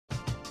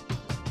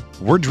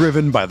We're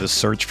driven by the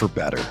search for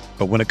better.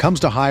 But when it comes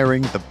to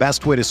hiring, the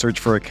best way to search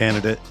for a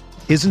candidate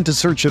isn't to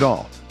search at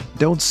all.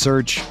 Don't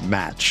search,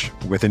 match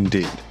with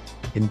Indeed.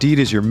 Indeed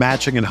is your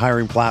matching and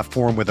hiring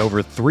platform with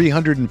over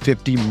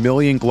 350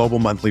 million global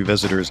monthly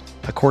visitors,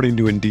 according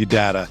to Indeed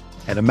data,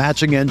 and a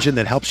matching engine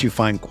that helps you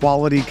find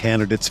quality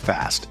candidates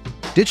fast.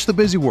 Ditch the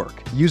busy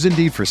work. Use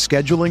Indeed for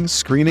scheduling,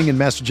 screening, and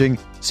messaging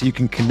so you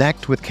can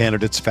connect with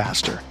candidates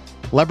faster.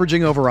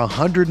 Leveraging over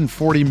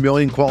 140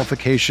 million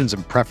qualifications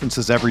and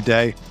preferences every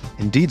day,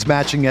 Indeed's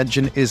matching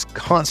engine is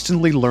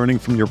constantly learning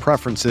from your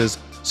preferences,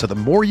 so the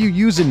more you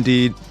use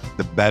Indeed,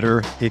 the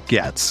better it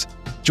gets.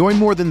 Join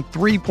more than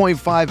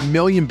 3.5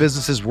 million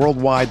businesses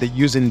worldwide that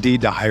use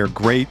Indeed to hire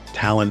great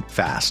talent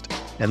fast.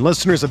 And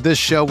listeners of this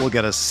show will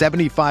get a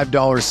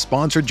 $75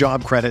 sponsored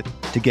job credit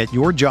to get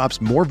your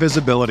jobs more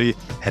visibility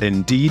at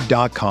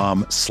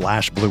Indeed.com/Blue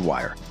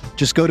Wire.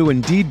 Just go to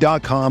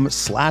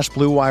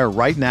Indeed.com/Blue Wire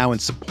right now and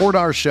support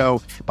our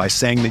show by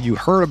saying that you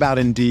heard about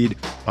Indeed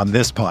on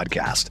this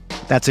podcast.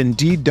 That's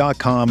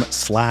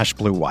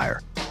Indeed.com/Blue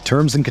Wire.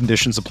 Terms and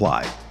conditions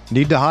apply.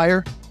 Need to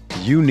hire?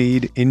 You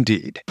need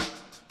Indeed.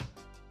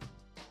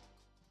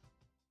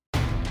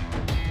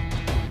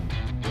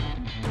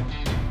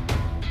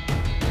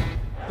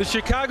 The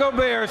Chicago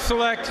Bears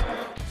select.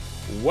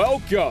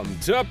 Welcome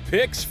to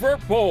Picks for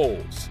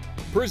Polls,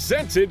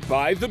 presented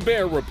by The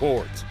Bear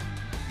Report,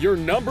 your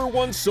number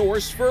one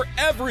source for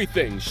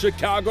everything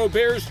Chicago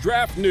Bears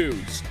draft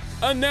news,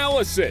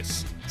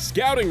 analysis,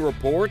 scouting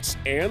reports,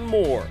 and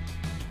more.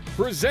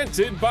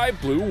 Presented by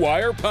Blue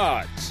Wire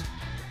Pods.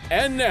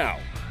 And now,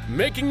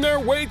 making their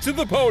way to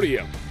the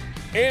podium,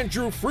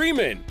 Andrew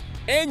Freeman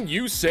and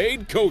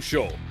Usaid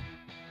Koshal.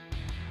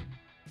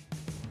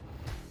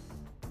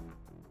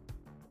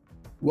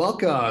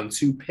 Welcome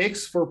to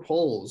Picks for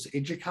Polls,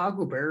 a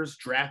Chicago Bears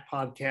draft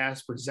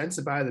podcast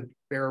presented by the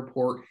Bear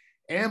Report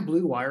and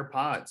Blue Wire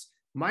Pods.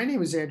 My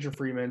name is Andrew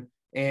Freeman,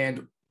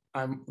 and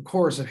I'm, of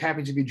course,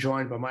 happy to be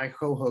joined by my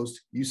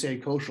co-host,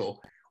 Usaid Koshal.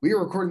 We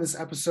are recording this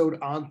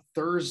episode on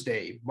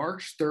Thursday,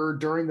 March 3rd,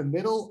 during the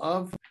middle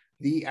of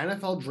the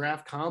NFL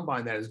Draft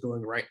Combine that is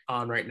going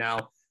on right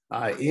now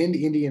in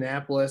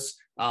Indianapolis.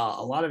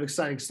 A lot of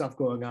exciting stuff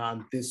going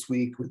on this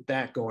week with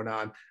that going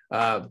on.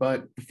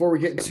 But before we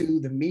get into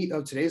the meat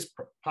of today's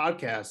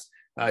podcast,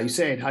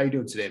 Usaid, how you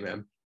doing today,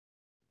 man?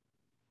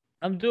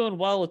 I'm doing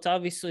well. It's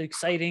obviously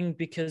exciting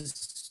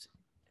because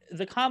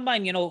the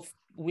Combine,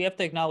 we have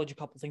to acknowledge a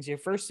couple things here.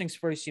 First things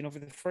first, for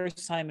the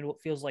first time in what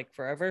feels like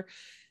forever,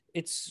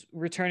 it's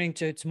returning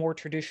to its more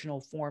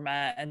traditional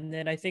format. And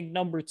then I think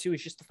number two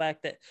is just the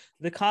fact that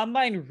the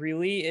Combine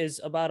really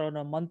is about on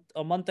a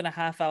month and a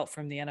half out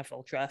from the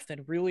NFL draft.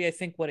 And really, I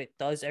think what it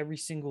does every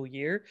single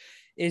year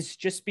is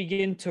just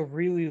begin to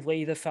really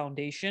lay the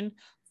foundation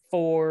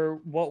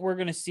for what we're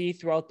going to see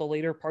throughout the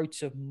later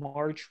parts of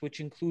March, which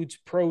includes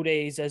pro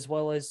days, as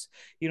well as,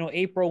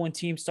 April when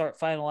teams start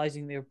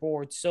finalizing their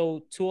boards.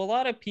 So to a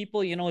lot of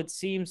people, it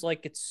seems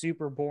like it's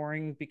super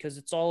boring because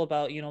it's all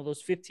about,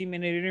 those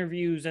 15-minute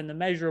interviews and the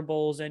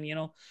measurables and,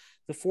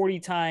 the 40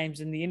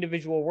 times and the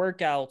individual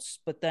workouts.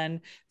 But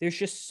then there's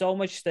just so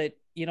much that,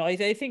 I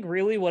think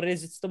really what it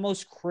is, it's the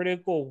most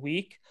critical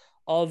week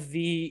of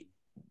the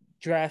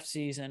draft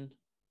season.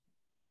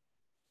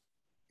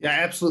 Yeah,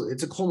 absolutely.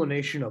 It's a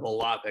culmination of a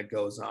lot that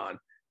goes on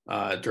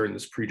during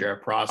this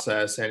pre-draft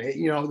process. And,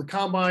 the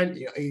Combine,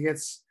 it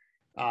gets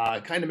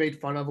kind of made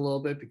fun of a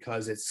little bit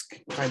because it's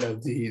kind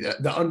of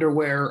the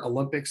underwear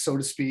Olympics, so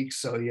to speak.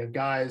 So you have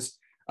guys,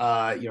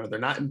 they're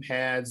not in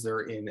pads, they're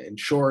in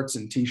shorts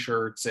and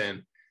T-shirts.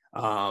 And,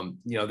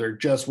 they're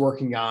just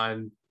working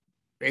on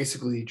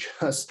basically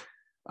just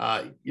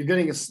you're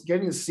getting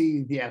to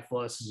see the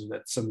athleticism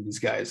that some of these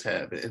guys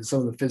have and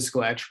some of the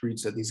physical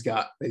attributes that these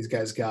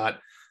guys got.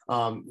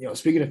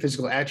 Speaking of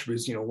physical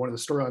attributes, one of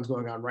the storylines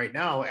going on right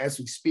now as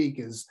we speak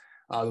is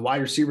the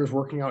wide receivers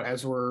working out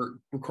as we're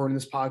recording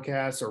this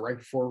podcast, or right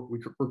before we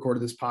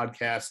recorded this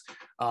podcast.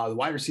 The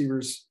wide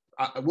receivers,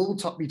 we'll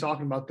be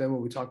talking about them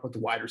when we talk about the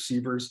wide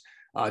receivers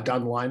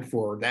down the line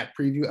for that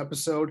preview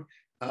episode.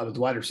 But the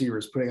wide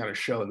receivers putting on a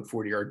show in the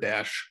 40-yard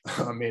dash.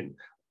 I mean,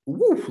 a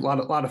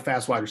lot of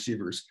fast wide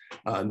receivers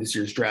in this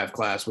year's draft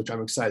class, which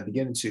I'm excited to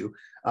get into.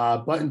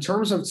 But in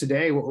terms of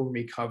today, what we're going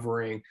to be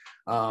covering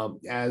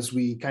as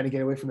we kind of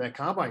get away from that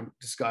Combine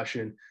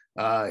discussion,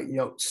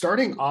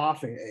 starting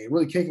off and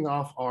really kicking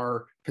off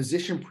our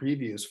position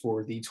previews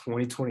for the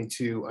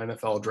 2022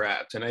 NFL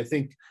Draft. And I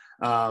think,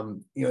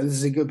 this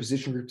is a good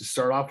position group to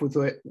start off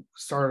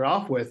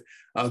with,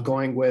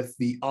 going with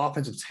the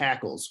offensive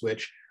tackles,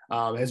 which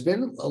has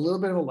been a little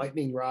bit of a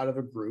lightning rod of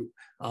a group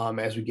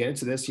as we get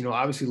into this.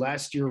 Obviously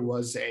last year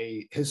was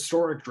a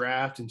historic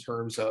draft in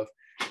terms of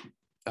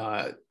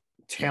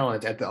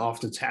talent at the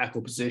offensive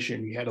tackle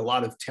position. You had a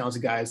lot of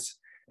talented guys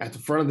at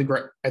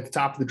the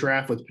top of the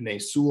draft with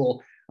Penei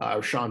Sewell.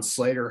 Rashawn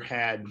Slater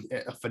had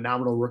a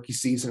phenomenal rookie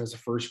season as a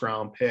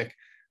first-round pick.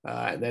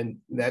 And then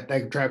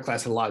that draft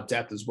class had a lot of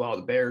depth as well.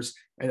 The Bears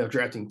ended up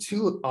drafting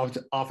two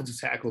offensive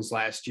tackles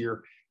last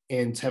year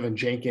in Tevin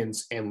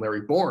Jenkins and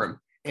Larry Borom.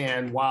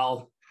 And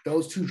while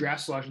those two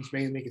draft selections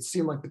may make it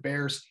seem like the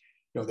Bears,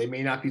 they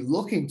may not be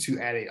looking to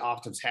add an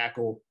offensive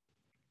tackle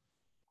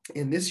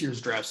in this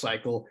year's draft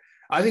cycle.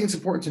 I think it's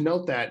important to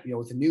note that,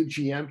 with the new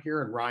GM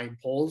here and Ryan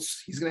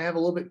Poles, he's going to have a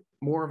little bit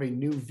more of a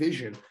new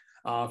vision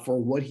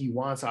for what he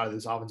wants out of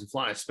this offensive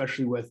line,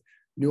 especially with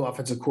new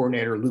offensive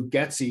coordinator Luke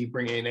Getsy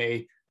bringing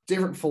a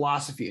different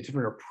philosophy, a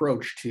different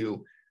approach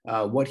to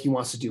what he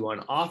wants to do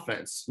on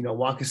offense.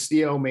 Juan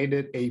Castillo made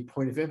it a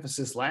point of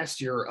emphasis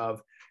last year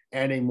of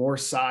adding more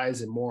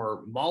size and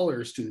more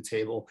maulers to the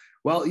table.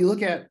 Well, you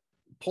look at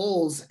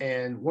Poles,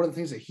 and one of the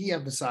things that he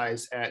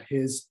emphasized at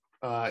his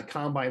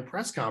combine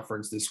press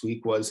conference this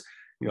week was,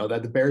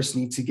 that the Bears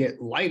need to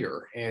get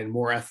lighter and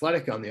more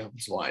athletic on the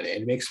offensive line.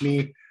 And it makes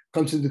me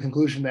come to the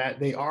conclusion that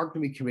they are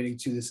going to be committing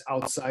to this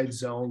outside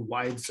zone,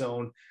 wide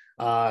zone,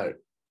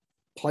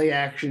 play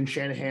action,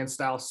 Shanahan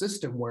style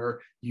system where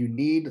you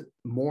need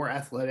more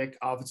athletic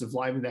offensive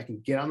linemen that can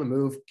get on the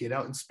move, get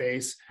out in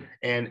space,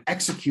 and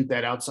execute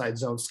that outside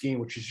zone scheme,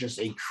 which is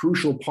just a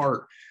crucial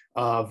part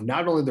of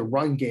not only the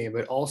run game,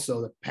 but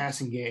also the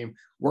passing game,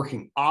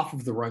 working off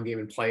of the run game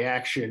and play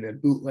action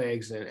and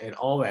bootlegs and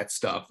all that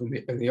stuff, and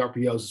the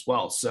RPOs as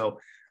well. So,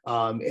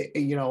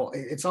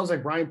 it sounds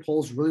like Ryan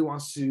Poles really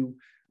wants to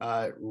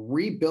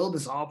rebuild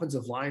this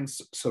offensive line,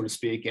 so to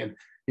speak. And,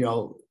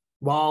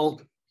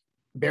 while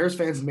Bears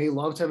fans may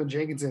love Tevin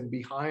Jenkins and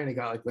behind a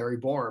guy like Larry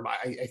Borom,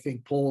 I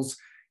think Poles,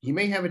 he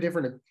may have a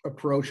different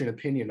approach and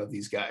opinion of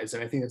these guys.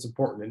 And I think that's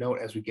important to note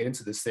as we get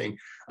into this thing.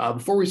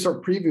 Before we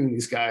start previewing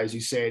these guys,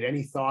 you said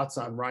any thoughts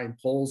on Ryan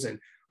Poles and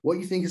what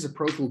you think his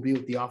approach will be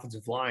with the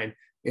offensive line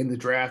in the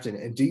draft?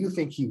 And do you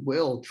think he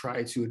will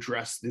try to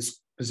address this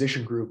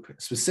position group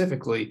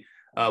specifically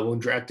when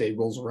draft day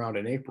rolls around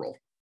in April?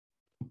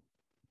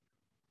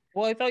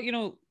 Well, I thought,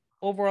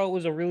 overall it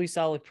was a really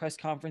solid press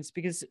conference,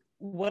 because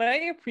what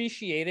I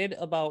appreciated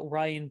about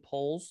Ryan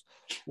Poles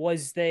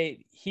was that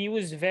he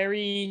was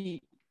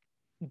very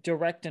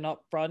direct and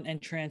upfront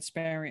and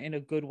transparent in a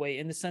good way,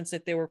 in the sense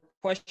that there were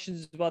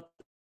questions about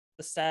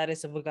the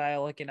status of a guy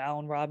like an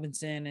Allen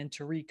Robinson and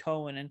Tariq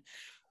Cohen. And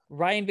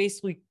Ryan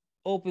basically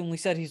openly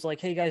said, he's like,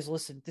 hey guys,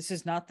 listen, this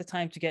is not the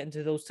time to get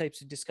into those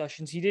types of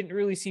discussions. He didn't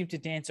really seem to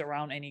dance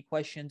around any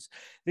questions.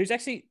 There's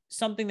actually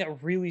something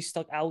that really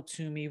stuck out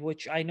to me,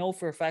 which I know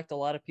for a fact a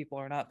lot of people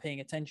are not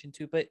paying attention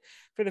to, but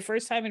for the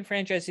first time in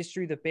franchise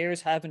history, the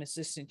Bears have an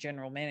assistant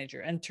general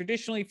manager. And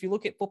traditionally, if you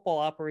look at football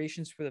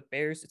operations for the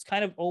Bears, it's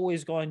kind of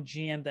always gone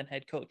GM then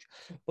head coach.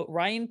 But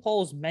Ryan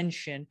Poles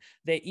mentioned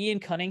that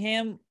Ian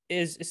Cunningham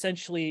is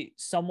essentially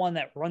someone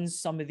that runs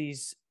some of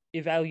these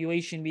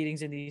evaluation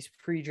meetings and these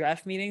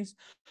pre-draft meetings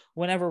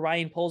whenever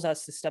Ryan Poles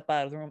has to step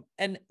out of the room.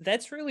 And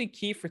that's really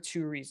key for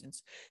two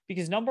reasons.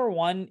 Because number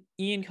one,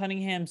 Ian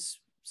Cunningham's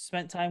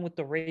spent time with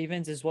the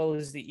Ravens as well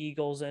as the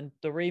Eagles, and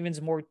the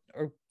Ravens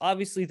are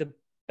obviously the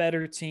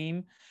better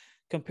team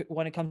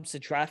when it comes to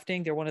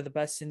drafting. They're one of the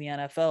best in the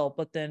NFL.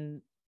 But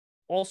then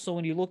also,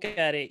 when you look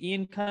at it,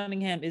 Ian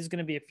Cunningham is going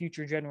to be a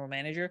future general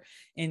manager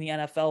in the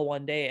NFL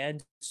one day.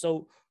 And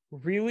so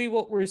really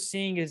what we're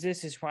seeing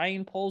is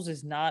Ryan Poles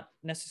is not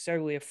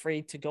necessarily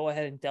afraid to go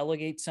ahead and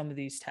delegate some of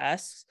these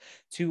tasks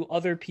to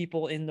other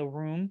people in the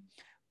room,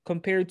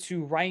 compared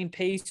to Ryan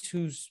Pace,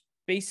 who's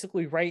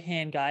basically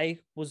right-hand guy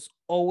was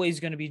always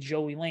going to be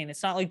Joey Lane.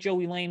 It's not like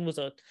Joey Lane was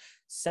a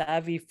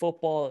savvy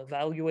football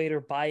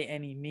evaluator by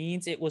any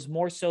means. It was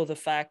more so the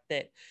fact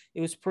that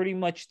it was pretty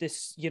much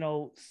this,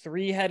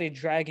 three-headed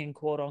dragon,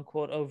 quote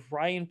unquote, of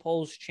Ryan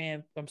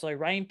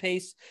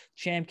Pace,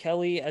 Champ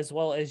Kelly, as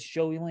well as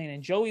Joey Lane.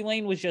 And Joey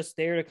Lane was just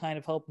there to kind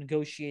of help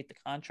negotiate the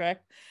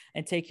contract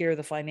and take care of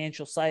the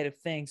financial side of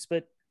things.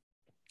 But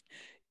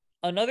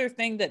another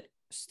thing that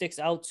sticks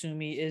out to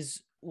me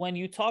is when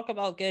you talk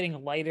about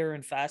getting lighter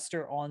and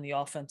faster on the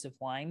offensive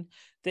line,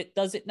 that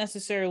doesn't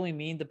necessarily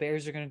mean the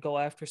Bears are going to go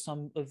after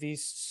some of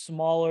these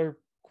smaller,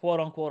 quote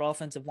unquote,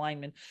 offensive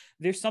linemen.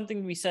 There's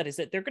something to be said, is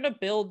that they're going to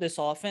build this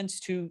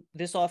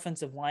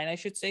offensive line, I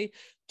should say,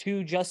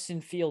 to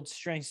Justin Fields'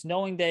 strengths,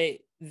 knowing that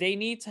they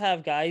need to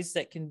have guys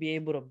that can be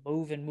able to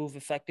move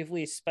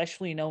effectively,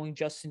 especially knowing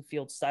Justin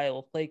Fields' style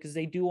of play, because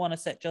they do want to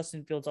set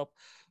Justin Fields up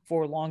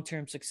for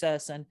long-term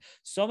success. And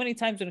so many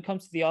times when it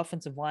comes to the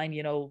offensive line,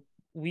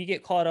 we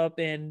get caught up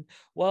in,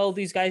 well,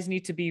 these guys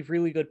need to be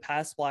really good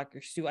pass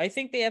blockers too. I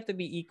think they have to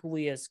be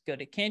equally as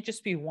good. It can't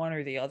just be one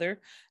or the other.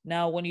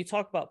 Now, when you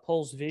talk about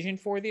Poles' vision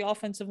for the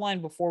offensive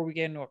line, before we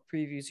get into our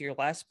previews, your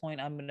last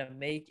point I'm going to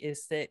make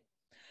is that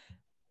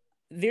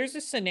there's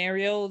a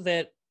scenario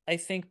that I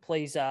think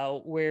plays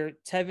out where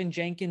Tevin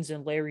Jenkins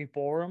and Larry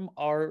Borom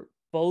are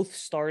both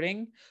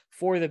starting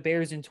for the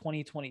Bears in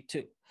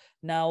 2022.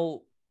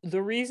 Now,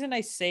 the reason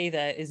I say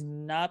that is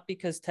not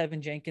because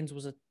Tevin Jenkins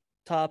was a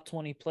top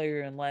 20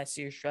 player in last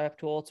year's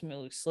draft, who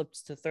ultimately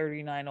slips to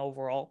 39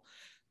 overall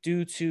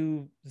due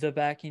to the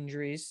back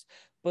injuries,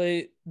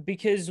 but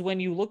because when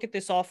you look at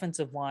this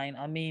offensive line,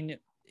 I mean,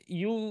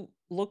 you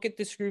look at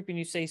this group and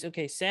you say,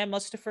 okay, Sam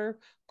Mustipher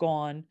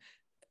gone,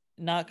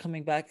 not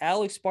coming back.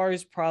 Alex Barr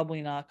is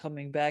probably not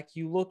coming back.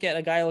 You look at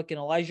a guy like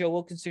Elijah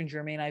Wilkinson,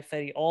 Jermaine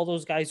Ifedi, all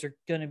those guys are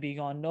going to be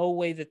gone. No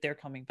way that they're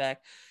coming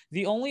back.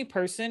 The only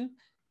person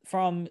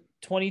from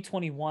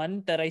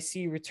 2021 that I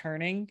see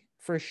returning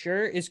for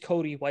sure is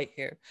Cody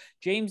Whitehair.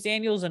 James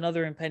Daniels,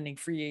 another impending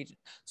free agent.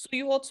 So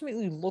you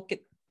ultimately look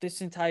at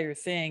this entire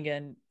thing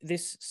and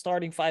this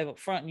starting five up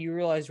front, and you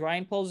realize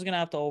Ryan Poles is going to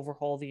have to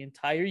overhaul the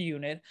entire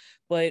unit.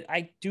 But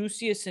I do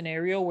see a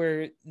scenario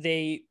where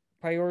they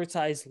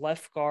prioritize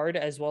left guard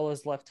as well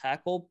as left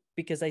tackle,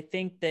 because I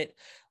think that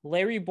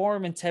Larry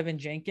Borom and Tevin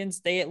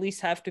Jenkins, they at least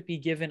have to be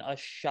given a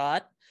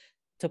shot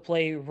to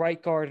play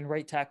right guard and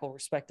right tackle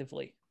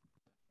respectively.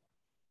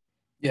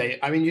 Yeah,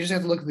 I mean, you just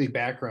have to look at the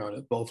background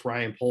of both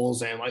Ryan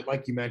Poles and,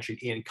 like you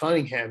mentioned, Ian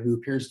Cunningham, who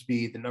appears to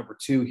be the number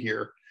 2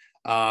 here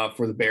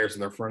for the Bears in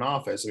their front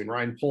office. I mean,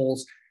 Ryan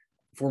Poles,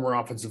 former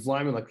offensive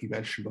lineman, like we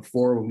mentioned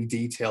before, when we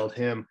detailed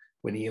him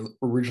when he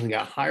originally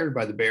got hired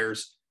by the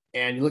Bears,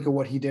 and you look at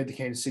what he did to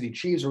Kansas City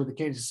Chiefs, or what the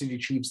Kansas City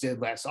Chiefs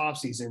did last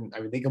offseason.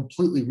 I mean, they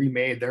completely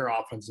remade their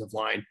offensive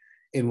line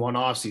in one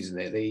offseason.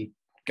 They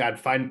got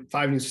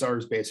five new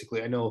starters,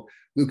 basically. I know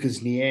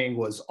Lucas Niang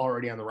was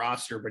already on the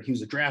roster, but he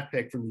was a draft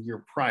pick from the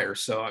year prior.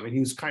 So, I mean, he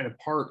was kind of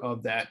part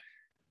of that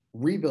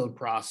rebuild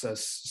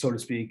process, so to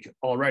speak,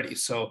 already.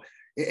 So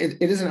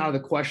it isn't out of the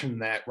question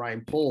that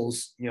Ryan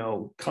Poles,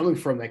 coming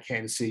from that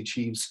Kansas City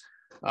Chiefs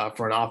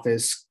front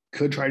office,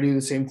 could try to do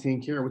the same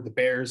thing here with the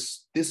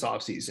Bears this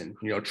offseason,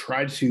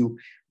 try to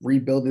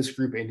rebuild this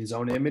group in his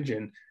own image.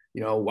 And,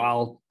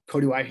 while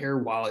Cody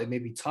Whitehair, while it may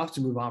be tough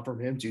to move on from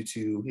him due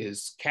to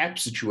his cap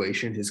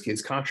situation, his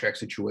kid's contract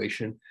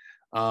situation,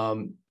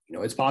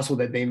 it's possible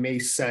that they may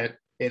set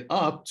it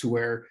up to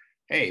where,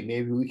 hey,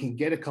 maybe we can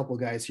get a couple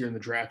guys here in the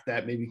draft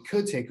that maybe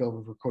could take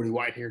over for Cody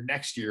Whitehair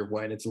next year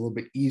when it's a little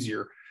bit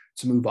easier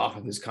to move off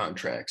of his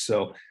contract.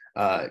 So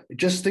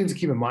just things to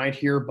keep in mind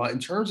here. But in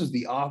terms of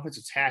the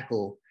offensive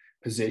tackle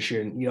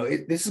position,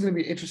 this is going to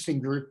be an interesting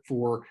group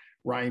for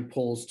Ryan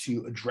Poles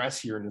to address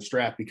here in this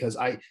draft, because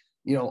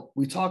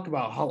we talked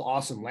about how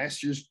awesome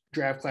last year's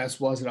draft class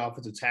was at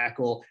offensive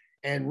tackle.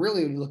 And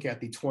really, when you look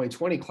at the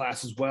 2020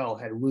 class as well,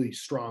 had a really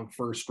strong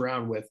first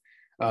round with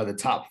the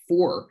top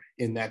 4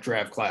 in that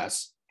draft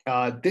class.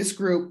 This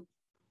group,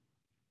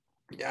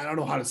 I don't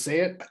know how to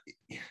say it,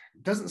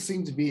 doesn't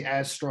seem to be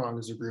as strong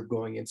as a group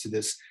going into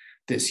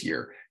this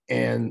year.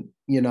 And,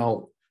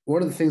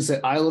 one of the things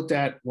that I looked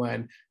at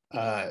when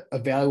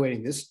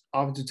evaluating this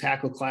offensive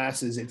tackle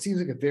class is it seems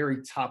like a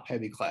very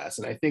top-heavy class.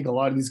 And I think a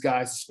lot of these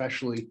guys,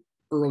 especially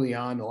early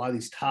on, a lot of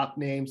these top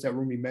names that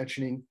we're going to be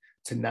mentioning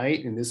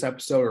tonight in this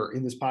episode or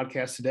in this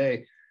podcast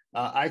today,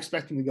 I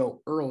expect them to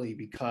go early,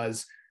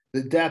 because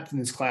the depth in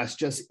this class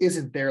just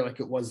isn't there like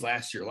it was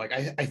last year. Like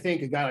I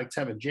think a guy like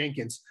Tevin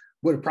Jenkins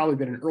would have probably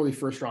been an early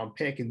first-round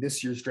pick in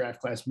this year's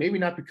draft class. Maybe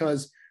not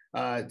because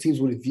teams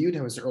would have viewed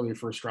him as an early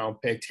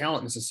first-round pick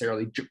talent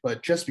necessarily,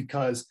 but just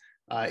because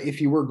if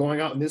he were going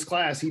out in this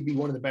class, he'd be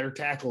one of the better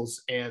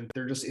tackles, and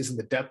there just isn't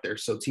the depth there.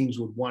 So teams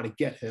would want to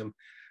get him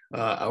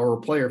or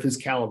a player of his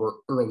caliber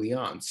early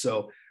on.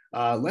 So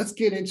let's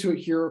get into it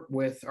here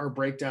with our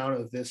breakdown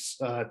of this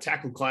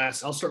tackle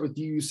class. I'll start with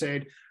you,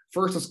 Usaid.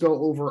 First, let's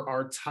go over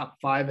our top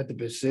 5 at the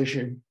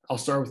position. I'll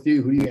start with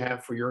you. Who do you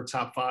have for your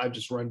top 5?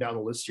 Just run down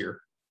the list here.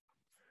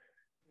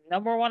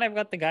 Number 1, I've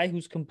got the guy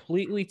who's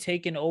completely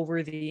taken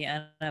over the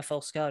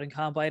NFL scouting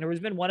combine, or has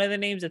been one of the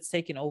names that's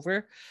taken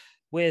over,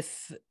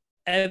 with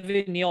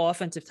Evan Neal,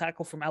 offensive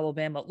tackle from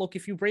Alabama. Look,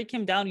 if you break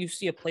him down, you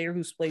see a player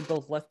who's played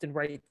both left and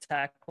right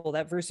tackle.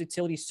 That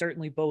versatility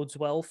certainly bodes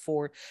well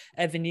for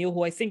Evan Neal,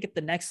 who I think at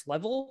the next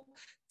level,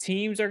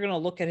 teams are going to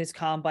look at his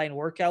combine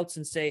workouts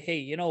and say, hey,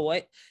 you know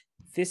what?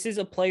 This is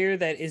a player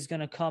that is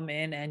going to come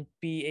in and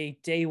be a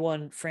day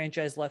one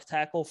franchise left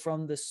tackle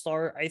from the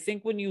start. I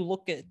think when you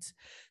look at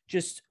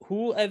just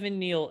who Evan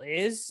Neal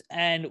is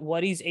and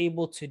what he's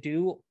able to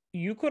do,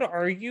 you could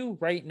argue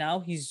right now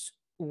he's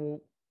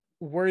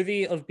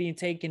worthy of being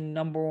taken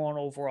number 1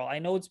 overall. I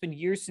know it's been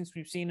years since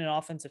we've seen an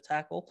offensive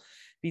tackle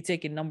be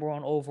taken number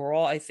 1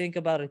 overall. I think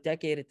about a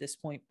decade at this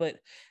point, but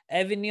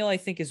Evan Neal, I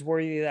think, is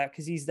worthy of that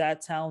because he's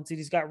that talented.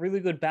 He's got really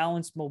good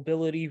balance,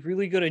 mobility,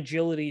 really good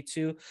agility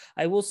too.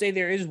 I will say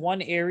there is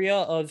one area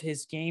of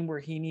his game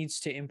where he needs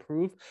to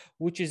improve,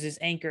 which is his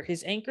anchor.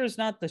 His anchor is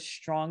not the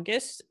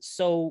strongest.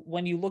 So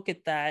when you look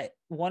at that,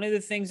 one of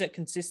the things that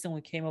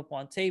consistently came up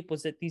on tape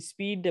was that these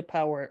speed to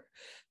power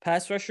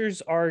pass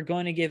rushers are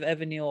going to give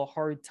Evan Neal a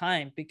hard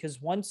time, because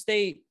once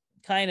they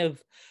kind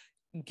of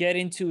get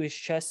into his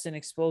chest and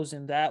expose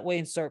him that way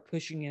and start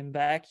pushing him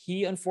back,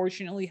 he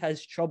unfortunately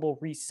has trouble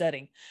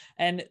resetting.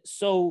 And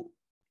so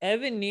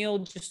Evan Neal,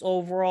 just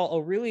overall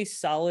a really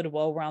solid,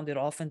 well-rounded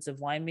offensive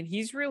lineman.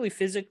 He's really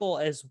physical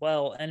as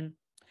well. And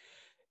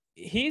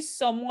he's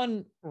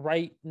someone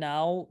right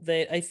now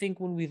that I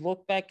think when we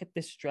look back at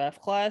this draft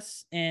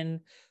class in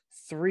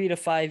 3 to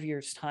 5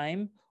 years'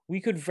 time, we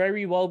could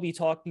very well be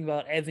talking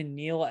about Evan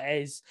Neal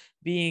as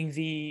being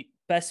the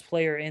best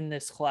player in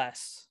this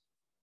class.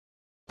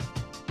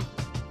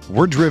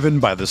 We're driven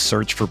by the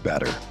search for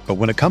better. But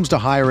when it comes to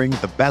hiring,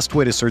 the best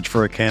way to search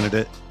for a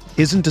candidate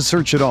isn't to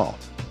search at all.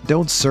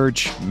 Don't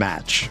search,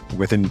 match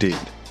with Indeed.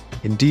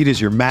 Indeed is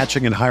your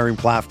matching and hiring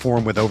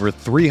platform with over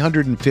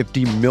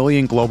 350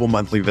 million global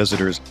monthly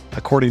visitors,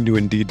 according to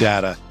Indeed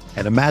data,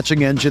 and a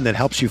matching engine that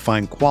helps you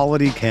find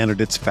quality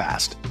candidates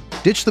fast.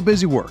 Ditch the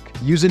busy work.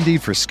 Use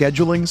Indeed for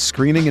scheduling,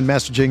 screening, and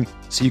messaging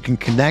so you can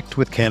connect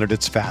with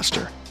candidates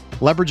faster.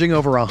 Leveraging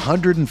over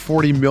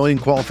 140 million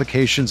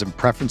qualifications and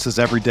preferences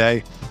every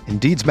day,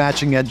 Indeed's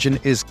matching engine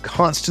is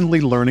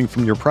constantly learning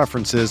from your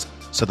preferences,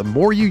 so the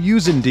more you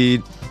use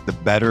Indeed, the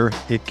better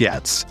it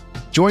gets.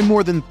 Join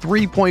more than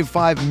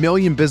 3.5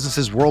 million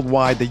businesses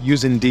worldwide that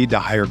use Indeed to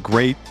hire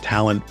great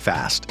talent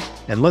fast.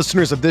 And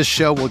listeners of this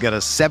show will get a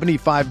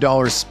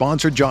 $75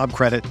 sponsored job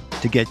credit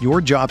to get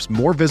your jobs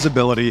more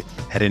visibility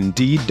at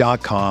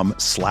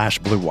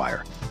Indeed.com/Blue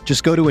Wire.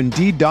 Just go to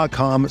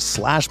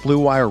Indeed.com/Blue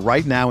Wire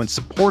right now and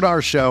support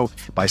our show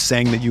by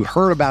saying that you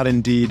heard about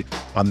Indeed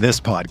on this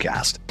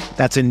podcast.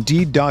 That's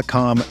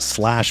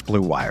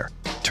Indeed.com/Blue Wire.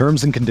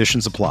 Terms and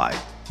conditions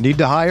apply. Need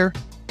to hire?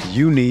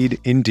 You need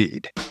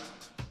Indeed.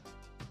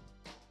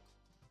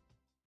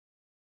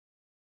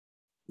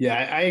 Yeah,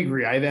 I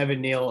agree. I have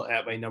Evan Neal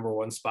at my number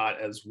one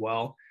spot as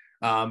well.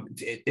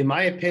 In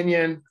my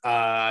opinion,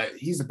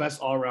 he's the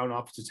best all-around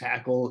offensive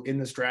tackle in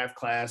this draft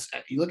class.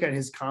 You look at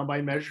his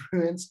combine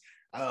measurements,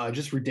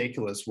 just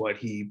ridiculous what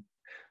he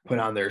put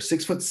on there.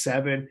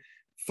 6'7",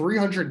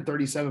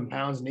 337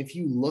 pounds. And if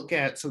you look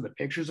at some of the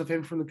pictures of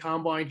him from the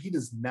combine, he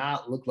does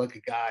not look like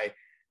a guy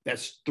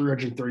that's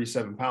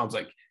 337 pounds.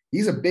 Like,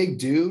 he's a big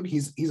dude.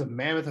 He's a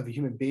mammoth of a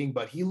human being,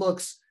 but he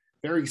looks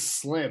very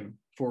slim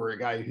for a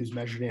guy who's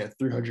measured in at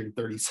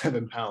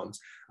 337 pounds.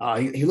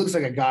 He looks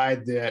like a guy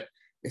that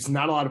it's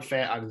not a lot of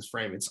fat on his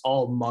frame. It's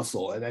all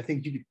muscle. And I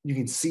think you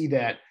can see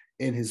that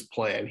in his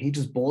play. I mean, he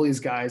just bullies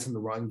guys in the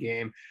run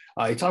game.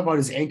 You talk about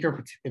his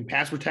anchor and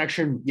pass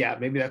protection. Yeah,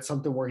 maybe that's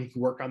something where he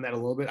can work on that a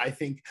little bit. I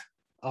think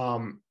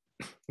in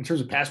terms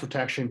of pass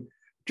protection,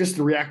 just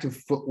the reactive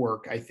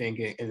footwork, I think,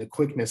 and the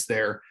quickness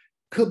there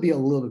could be a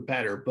little bit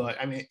better. But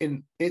I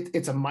mean,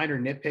 it's a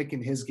minor nitpick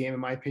in his game, in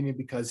my opinion,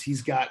 because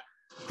he's got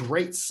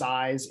great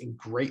size and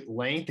great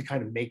length to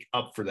kind of make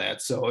up for that.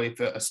 So if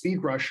a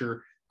speed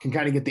rusher can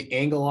kind of get the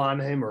angle on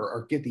him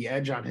or get the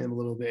edge on him a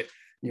little bit,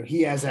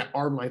 he has that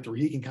arm length where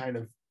he can kind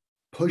of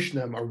push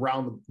them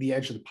around the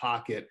edge of the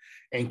pocket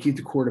and keep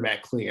the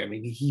quarterback clean. I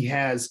mean, he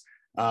has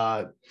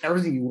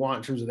everything you want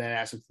in terms of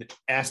that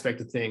aspect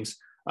of things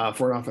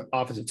for an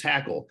offensive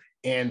tackle.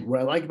 And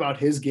what I like about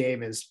his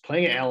game is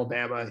playing at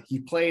Alabama. He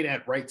played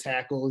at right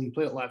tackle. He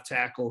played at left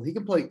tackle. He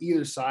can play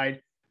either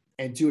side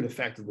and do it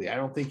effectively. I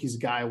don't think he's a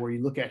guy where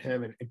you look at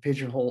him and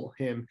pigeonhole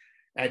him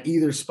at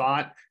either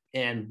spot.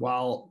 And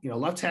while,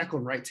 left tackle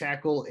and right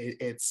tackle,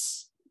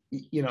 it's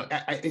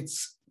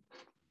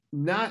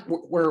not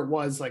where it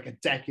was like a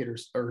decade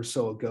or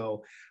so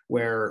ago,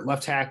 where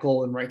left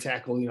tackle and right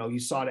tackle, you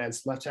saw it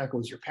as left tackle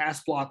was your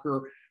pass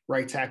blocker,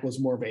 right tackle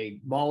is more of a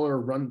mauler,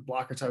 run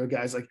blocker type of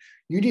guys. Like,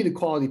 you need a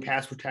quality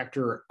pass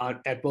protector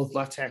at both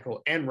left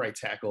tackle and right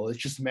tackle. It's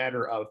just a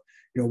matter of,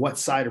 what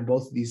side are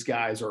both of these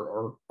guys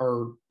or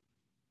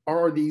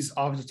are these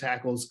offensive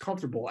tackles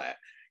comfortable at?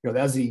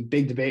 That was the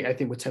big debate, I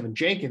think, with Tevin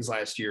Jenkins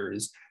last year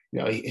is,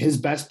 his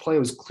best play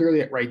was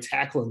clearly at right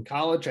tackle in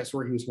college. That's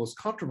where he was most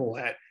comfortable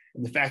at.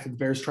 And the fact that the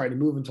Bears tried to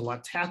move into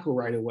left tackle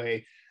right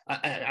away,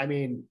 I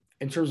mean,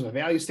 in terms of a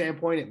value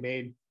standpoint, it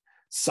made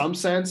some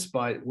sense,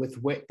 but with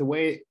the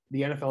way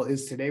the NFL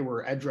is today,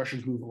 where edge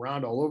rushers move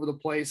around all over the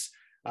place,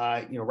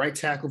 right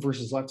tackle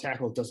versus left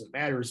tackle, it doesn't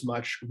matter as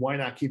much. Why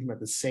not keep him at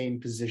the same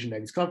position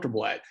that he's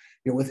comfortable at?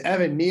 With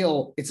Evan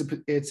Neal, it's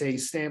a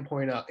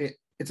standpoint of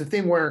it's a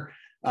thing where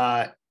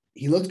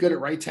he looked good at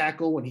right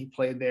tackle when he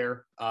played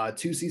there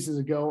 2 seasons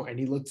ago, and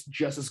he looked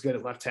just as good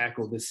at left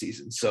tackle this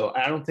season. So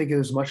I don't think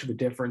there's much of a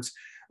difference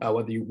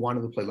whether you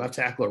wanted to play left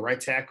tackle or right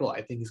tackle.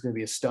 I think he's going to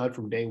be a stud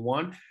from day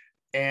one.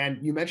 And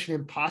you mentioned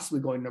him possibly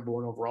going number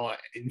one overall.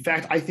 In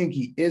fact, I think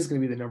he is going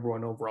to be the number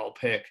one overall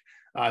pick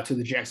to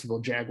the Jacksonville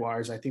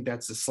Jaguars. I think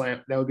that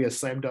would be a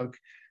slam dunk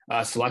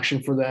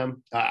selection for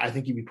them. I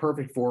think he'd be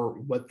perfect for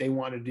what they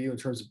want to do in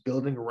terms of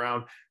building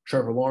around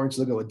Trevor Lawrence.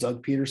 They'll go with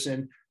Doug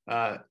Peterson.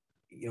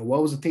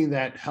 What was the thing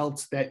that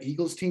helped that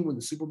Eagles team win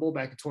the Super Bowl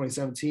back in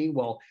 2017?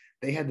 Well,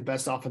 they had the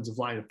best offensive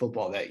line in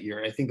football that year.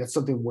 And I think that's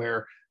something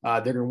where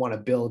they're going to want to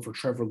build for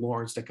Trevor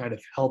Lawrence to kind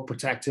of help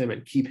protect him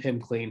and keep him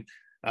clean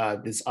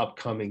this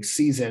upcoming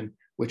season,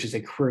 which is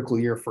a critical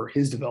year for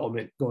his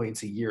development going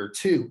into year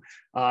 2.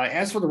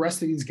 As for the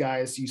rest of these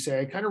guys, you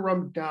say, I kind of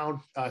run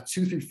down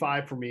 2 through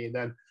 5 for me, and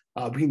then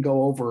we can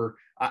go over.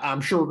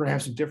 I'm sure we're going to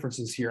have some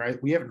differences here.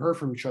 We haven't heard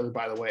from each other,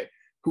 by the way,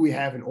 who we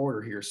have in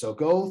order here. So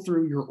go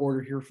through your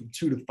order here from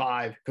 2 to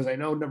 5, because I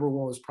know number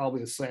 1 was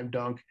probably a slam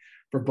dunk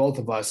for both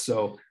of us.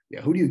 So yeah,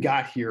 who do you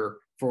got here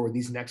for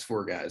these next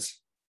 4 guys?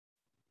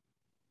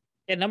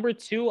 Yeah, number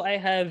 2, I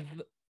have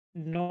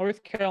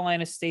North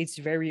Carolina State's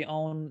very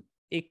own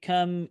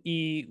Ikem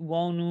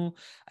Iwonu.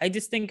 I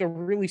just think a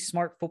really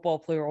smart football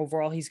player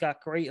overall. He's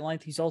got great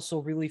length. He's also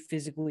really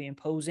physically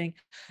imposing.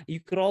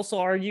 You could also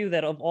argue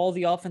that of all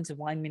the offensive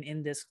linemen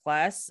in this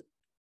class,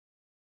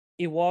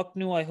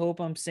 Iwaknu, I hope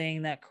I'm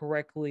saying that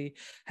correctly,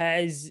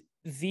 has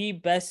the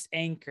best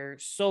anchor.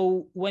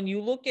 So when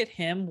you look at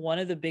him, one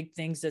of the big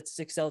things that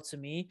sticks out to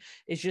me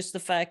is just the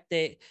fact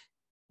that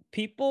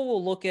people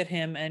will look at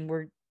him and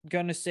we're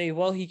going to say,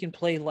 well, he can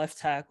play left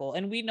tackle.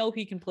 And we know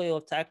he can play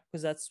left tackle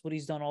because that's what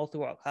he's done all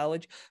throughout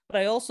college. But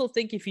I also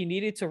think if he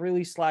needed to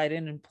really slide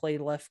in and play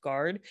left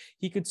guard,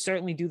 he could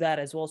certainly do that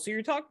as well. So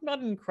you're talking about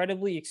an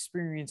incredibly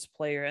experienced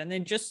player. And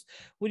then just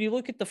when you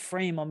look at the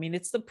frame, I mean,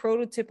 it's the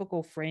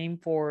prototypical frame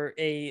for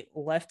a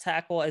left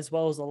tackle as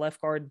well as a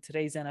left guard in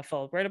today's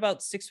NFL, right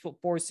about 6'4",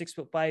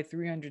 6'5",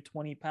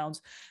 320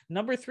 pounds.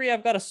 Number 3,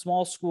 I've got a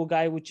small school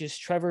guy, which is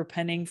Trevor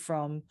Penning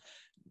from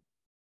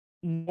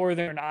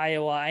Northern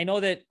Iowa. I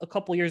know that a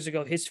couple years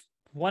ago,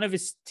 one of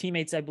his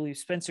teammates, I believe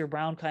Spencer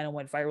Brown, kind of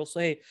went viral. So,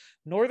 hey,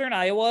 Northern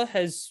Iowa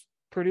has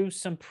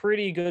produced some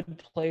pretty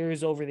good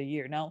players over the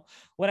year. Now,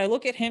 when I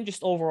look at him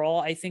just overall,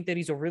 I think that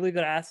he's a really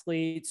good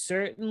athlete,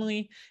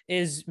 certainly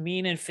is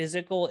mean and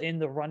physical in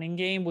the running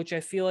game, which I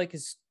feel like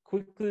has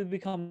quickly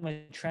become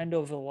a trend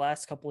over the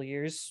last couple of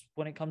years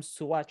when it comes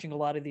to watching a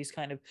lot of these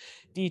kind of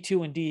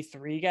D2 and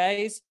D3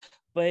 guys.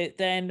 But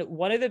then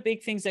one of the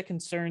big things that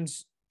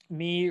concerns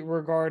me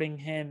regarding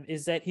him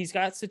is that he's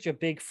got such a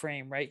big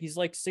frame, right? He's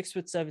like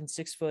 6'7",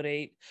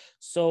 6'8".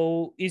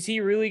 So is he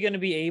really going to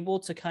be able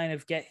to kind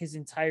of get his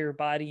entire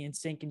body in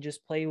sync and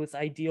just play with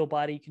ideal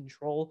body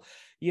control?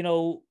 You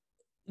know,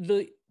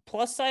 the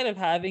plus side of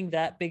having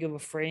that big of a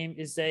frame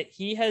is that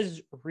he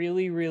has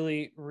really,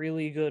 really,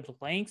 really good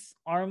length.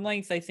 Arm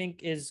length, I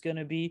think, is going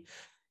to be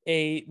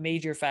a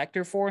major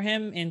factor for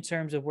him in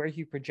terms of where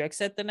he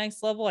projects at the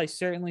next level. I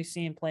certainly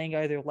see him playing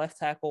either left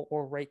tackle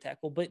or right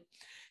tackle, but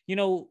you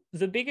know,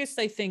 the biggest,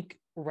 I think,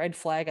 red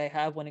flag I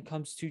have when it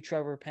comes to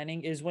Trevor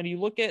Penning is when you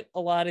look at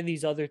a lot of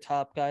these other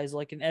top guys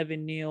like an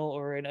Evan Neal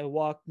or an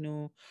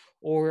Iwaknu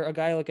or a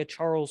guy like a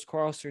Charles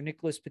Cross or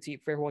Nicholas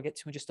Petit-Frere, who I'll get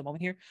to in just a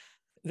moment here.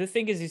 The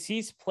thing is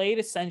he's played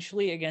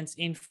essentially against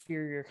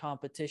inferior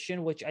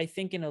competition, which I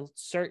think in a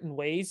certain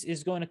ways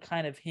is going to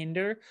kind of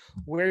hinder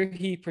where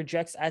he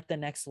projects at the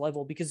next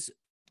level, because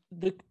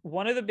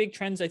one of the big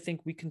trends I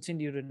think we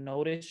continue to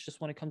notice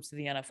just when it comes to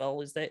the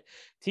NFL is that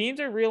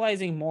teams are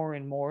realizing more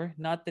and more,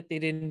 not that they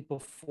didn't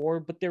before,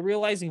 but they're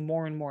realizing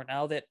more and more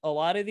now that a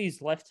lot of these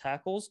left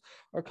tackles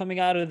are coming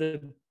out of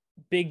the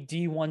big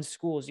D1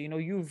 schools. You know,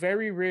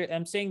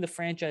 I'm saying the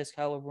franchise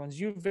caliber ones,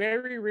 you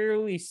very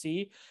rarely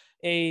see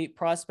a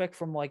prospect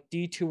from like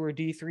D2 or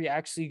D3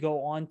 actually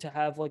go on to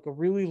have like a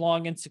really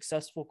long and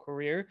successful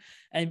career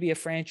and be a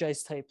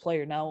franchise type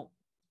player. Now,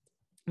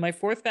 my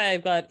fourth guy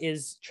I've got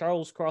is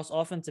Charles Cross,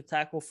 offensive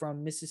tackle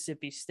from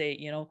Mississippi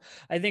State. You know,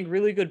 I think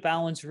really good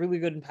balance, really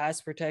good in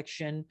pass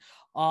protection.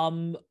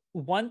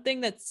 One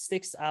thing that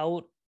sticks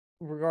out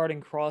regarding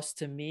Cross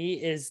to me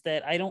is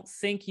that I don't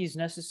think he's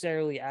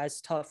necessarily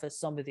as tough as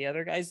some of the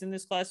other guys in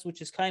this class,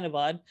 which is kind of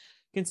odd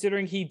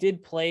considering he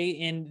did play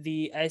in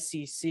the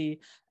SEC.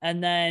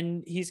 And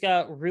then he's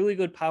got really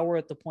good power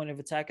at the point of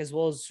attack, as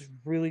well as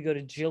really good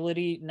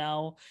agility.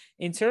 Now,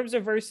 in terms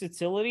of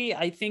versatility,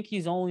 I think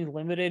he's only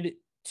limited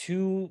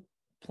to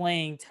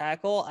playing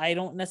tackle. I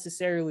don't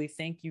necessarily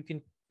think you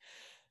can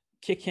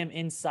kick him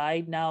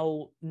inside.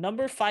 Now,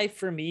 number 5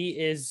 for me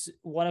is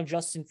one of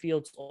Justin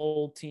Fields'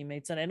 old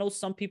teammates. And I know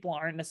some people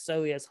aren't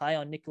necessarily as high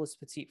on Nicholas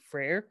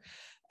Petit-Frere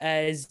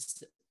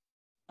as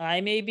I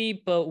may be,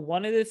 but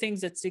one of the things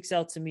that sticks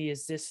out to me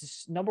is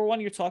this. Number one,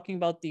 you're talking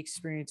about the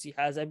experience he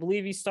has. I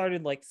believe he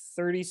started like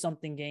 30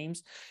 something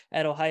games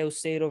at Ohio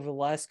State over the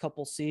last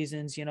couple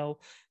seasons. You know,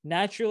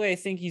 naturally, I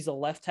think he's a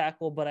left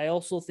tackle, but I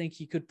also think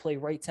he could play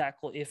right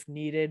tackle if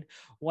needed.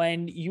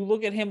 When you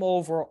look at him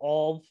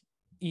overall,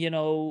 you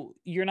know,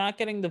 you're not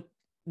getting the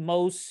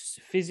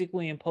most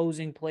physically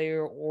imposing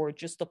player or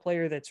just a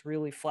player that's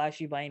really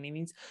flashy by any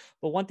means.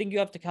 But one thing you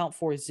have to count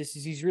for is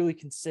he's really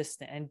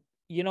consistent. And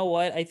you know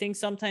what? I think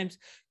sometimes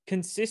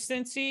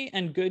consistency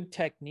and good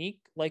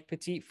technique, like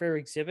Petit-Frere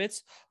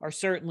exhibits, are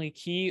certainly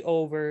key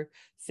over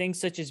things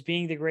such as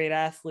being the great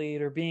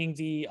athlete or being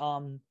the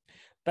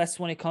best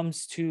when it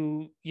comes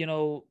to, you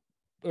know,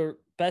 or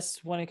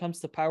best when it comes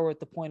to power at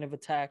the point of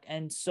attack.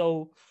 And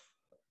so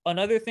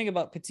another thing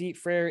about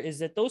Petit-Frere is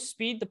that those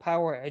speed to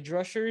power edge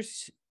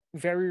rushers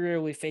very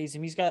rarely phase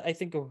him. He's got, I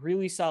think, a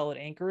really solid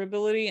anchor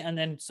ability and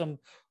then some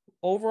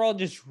overall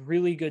just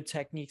really good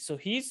technique. So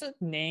he's a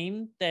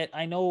name that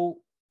I know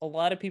a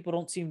lot of people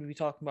don't seem to be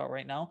talking about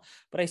right now,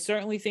 but I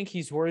certainly think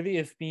he's worthy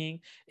of being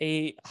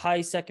a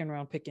high second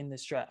round pick in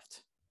this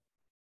draft.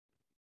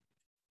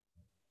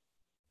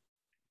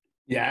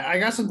 Yeah, I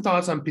got some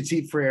thoughts on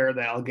Petit-Frere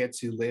that I'll get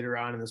to later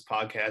on in this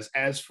podcast.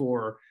 As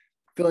for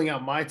filling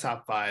out my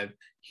top 5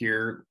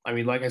 here, I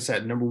mean, like I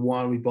said, number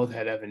 1, we both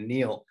had Evan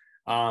Neal.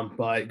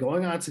 But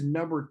going on to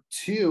number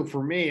 2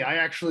 for me,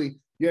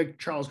 you had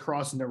Charles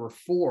Cross in number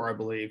 4, I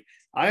believe.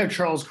 I have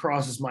Charles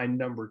Cross as my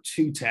number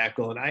 2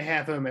 tackle, and I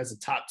have him as a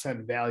top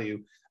 10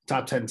 value,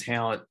 top 10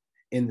 talent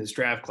in this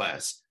draft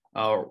class.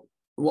 Well,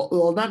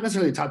 not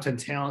necessarily a top 10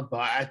 talent,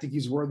 but I think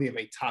he's worthy of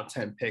a top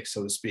 10 pick,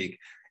 so to speak.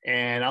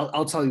 And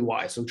I'll tell you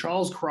why. So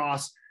Charles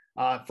Cross,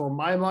 For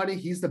my money,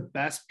 he's the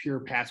best pure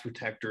pass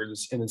protector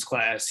in this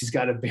class. He's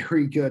got a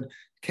very good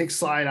kick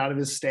slide out of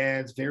his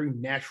stance, very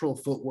natural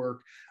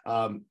footwork.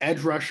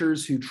 Edge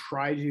rushers who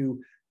try to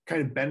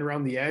kind of bend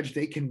around the edge,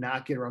 they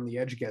cannot get around the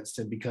edge against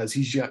him because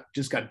he's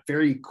just got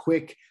very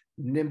quick,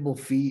 nimble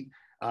feet.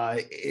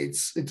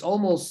 It's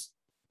almost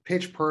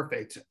pitch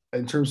perfect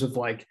in terms of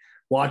like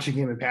watching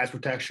him in pass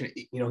protection.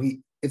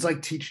 It's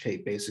like teach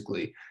tape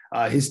basically.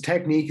 His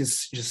technique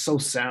is just so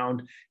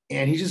sound,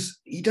 and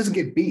he doesn't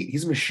get beat.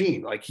 He's a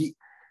machine. Like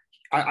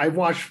I've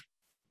watched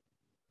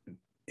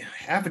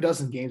half a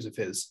dozen games of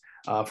his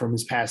from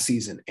his past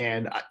season,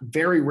 and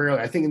very rarely,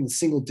 I think in the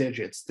single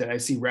digits, that I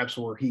see reps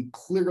where he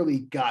clearly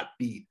got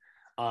beat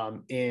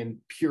in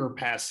pure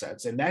pass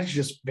sets, and that's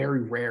just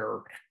very rare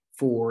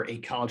for a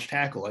college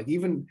tackle. Like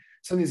even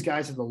some of these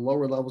guys at the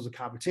lower levels of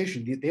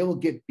competition, they will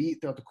get beat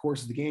throughout the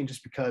course of the game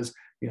just because,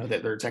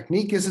 that their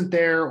technique isn't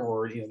there,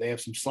 or, they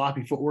have some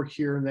sloppy footwork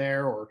here and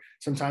there, or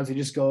sometimes they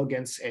just go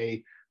against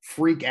a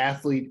freak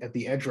athlete at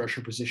the edge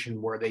rusher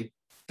position where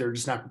they're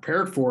just not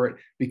prepared for it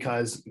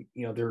because,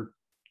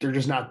 they're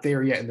just not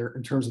there yet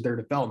in terms of their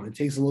development. It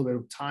takes a little bit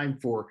of time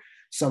for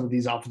some of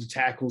these offensive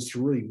tackles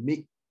to really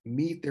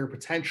meet their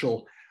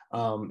potential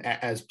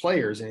as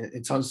players. And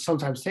it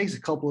sometimes takes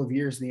a couple of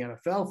years in the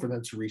NFL for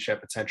them to reach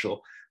that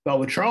potential. But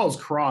with Charles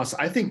Cross,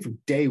 I think from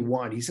day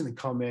one, he's going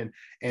to come in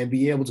and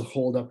be able to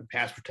hold up in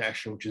pass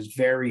protection, which is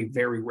very,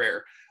 very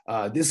rare.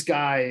 This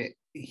guy,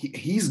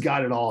 he's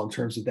got it all in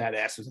terms of that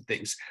aspect of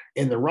things.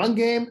 In the run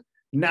game,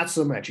 not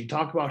so much. You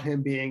talk about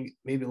him being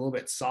maybe a little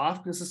bit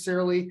soft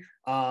necessarily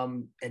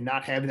and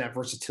not having that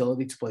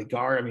versatility to play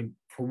guard. I mean,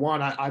 for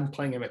one, I'm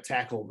playing him at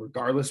tackle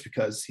regardless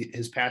because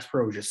his pass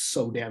pro is just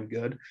so damn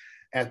good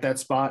at that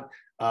spot.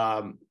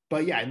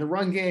 But yeah, in the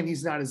run game,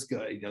 he's not as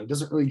good. He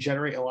doesn't really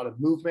generate a lot of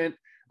movement.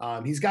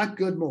 He's got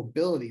good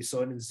mobility.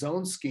 So in his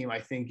zone scheme, I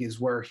think is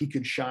where he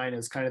could shine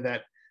as kind of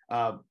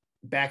that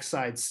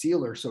backside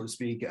sealer, so to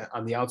speak,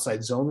 on the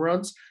outside zone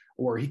runs,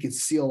 or he could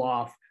seal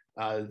off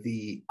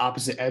the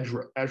opposite edge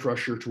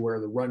rusher to where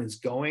the run is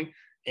going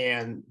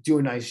and do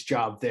a nice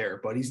job there.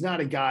 But he's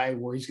not a guy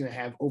where he's going to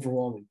have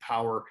overwhelming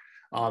power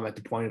at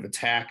the point of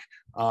attack.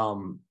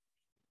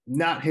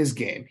 Not his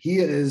game. He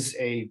is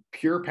a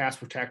pure pass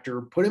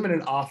protector. Put him in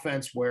an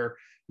offense where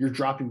you're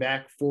dropping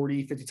back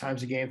 40, 50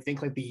 times a game.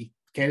 Think like the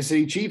Kansas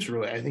City Chiefs,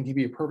 really. I think he'd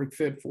be a perfect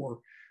fit for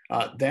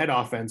that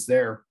offense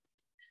there,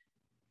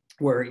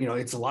 where,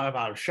 it's a lot of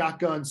out of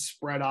shotgun,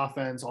 spread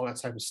offense, all that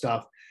type of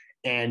stuff.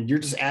 And you're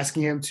just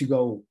asking him to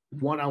go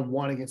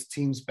one-on-one against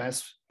the team's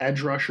best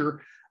edge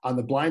rusher on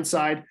the blind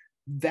side.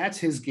 That's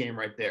his game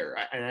right there.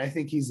 And I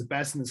think he's the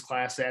best in this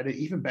class at it,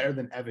 even better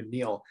than Evan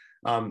Neal,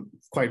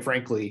 quite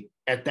frankly,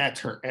 at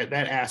that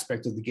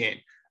aspect of the game.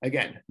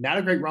 Again, not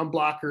a great run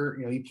blocker.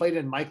 He played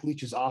in Mike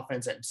Leach's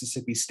offense at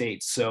Mississippi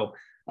State. So,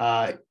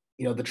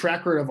 the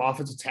track record of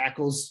offensive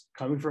tackles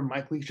coming from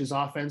Mike Leach's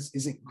offense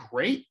isn't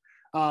great.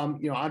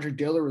 Andre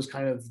Dillard was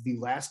kind of the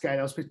last guy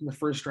that was picked in the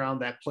first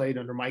round that played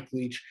under Mike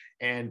Leach.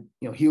 And,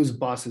 he was a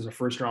bust as a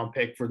first round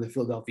pick for the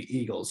Philadelphia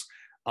Eagles.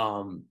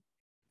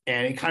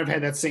 And it kind of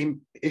had that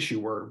same issue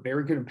where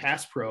very good in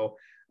pass pro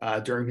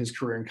during his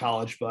career in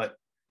college, but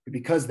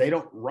because they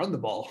don't run the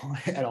ball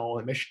at all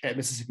at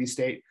Mississippi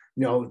State,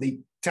 they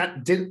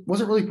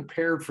wasn't really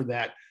prepared for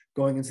that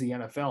going into the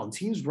NFL. And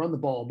teams run the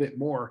ball a bit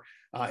more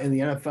in the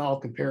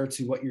NFL compared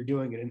to what you're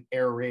doing in an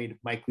air raid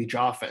Mike Leach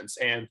offense.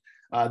 And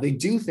they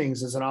do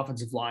things as an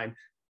offensive line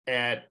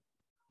at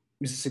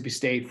Mississippi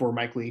State for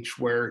Mike Leach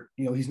where,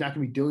 he's not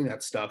going to be doing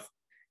that stuff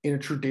in a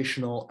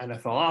traditional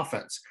NFL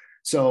offense.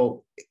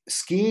 So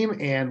scheme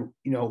and,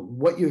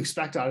 what you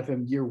expect out of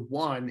him year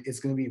one is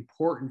going to be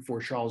important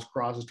for Charles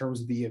Cross in terms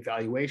of the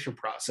evaluation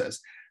process.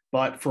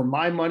 But for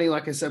my money,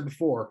 like I said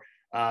before,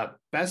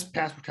 best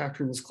pass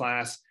protector in this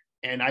class.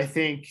 And I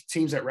think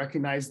teams that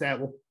recognize that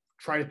will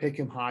try to pick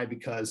him high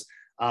because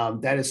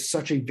that is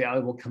such a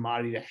valuable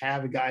commodity to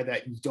have a guy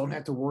that you don't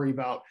have to worry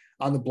about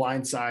on the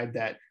blind side,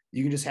 that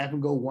you can just have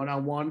him go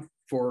one-on-one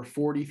for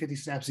 40, 50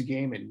 snaps a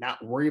game and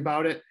not worry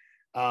about it.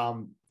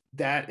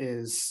 That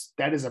is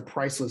a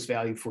priceless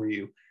value for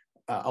you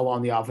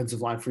along the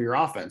offensive line for your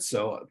offense.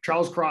 So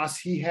Charles Cross,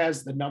 he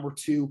has the number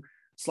 2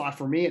 slot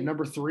for me. At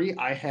number 3,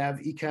 I have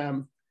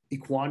Ikem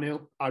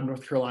Ekwonu out of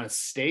North Carolina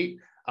State.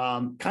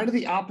 Kind of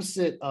the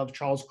opposite of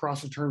Charles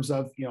Cross in terms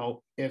of,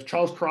 if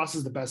Charles Cross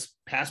is the best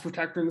pass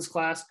protector in this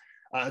class,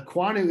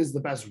 Ekwonu is the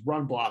best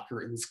run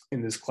blocker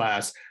in this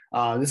class.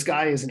 This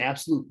guy is an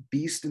absolute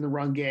beast in the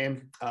run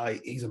game.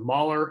 He's a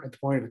mauler at the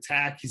point of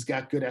attack. He's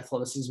got good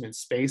athleticism in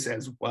space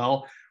as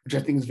well, which I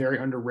think is very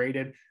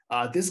underrated.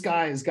 This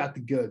guy has got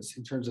the goods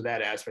in terms of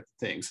that aspect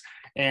of things.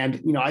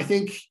 And, I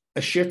think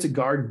a shift to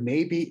guard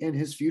may be in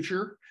his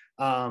future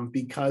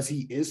because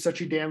he is such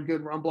a damn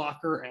good run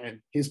blocker and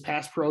his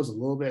pass pro is a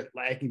little bit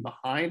lagging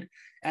behind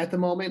at the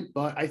moment.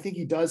 But I think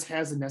he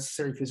has the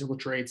necessary physical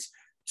traits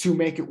to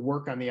make it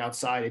work on the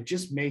outside. It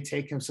just may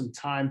take him some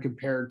time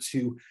compared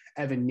to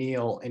Evan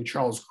Neal and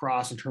Charles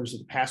Cross in terms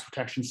of the pass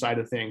protection side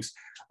of things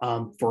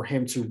for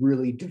him to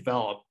really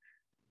develop,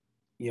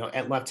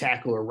 at left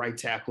tackle or right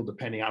tackle,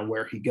 depending on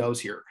where he goes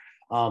here.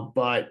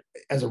 But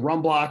as a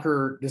run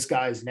blocker, this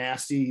guy is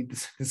nasty.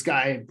 This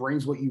guy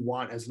brings what you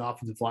want as an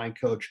offensive line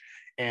coach.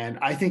 And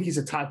I think he's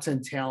a top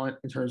 10 talent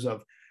in terms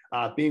of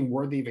being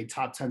worthy of a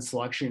top 10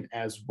 selection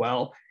as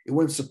well. It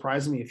wouldn't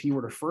surprise me if he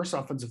were the first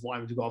offensive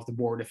lineman to go off the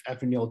board if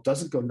Evan Neal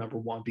doesn't go number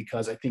one,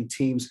 because I think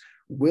teams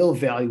will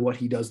value what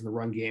he does in the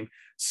run game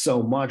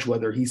so much,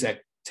 whether he's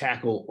at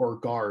tackle or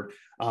guard.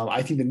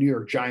 I think the New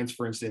York Giants,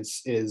 for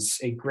instance, is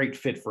a great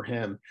fit for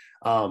him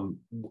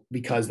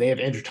because they have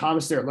Andrew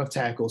Thomas there at left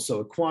tackle.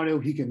 So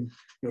Ekwonu, he can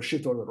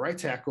shift over to the right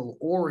tackle,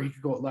 or he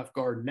could go at left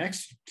guard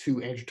next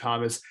to Andrew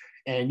Thomas.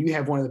 And you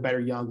have one of the better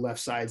young left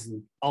sides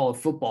in all of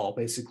football,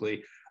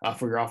 basically,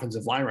 for your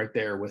offensive line right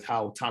there with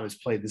how Thomas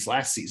played this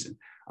last season.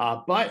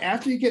 But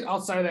after you get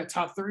outside of that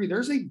top 30,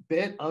 there's a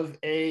bit of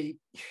a,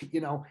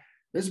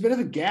 there's a bit of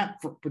a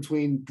gap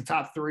between the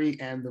top three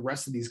and the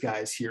rest of these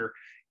guys here.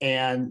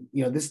 And,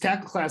 this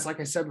tackle class, like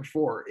I said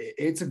before,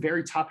 it's a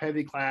very top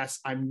heavy class.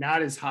 I'm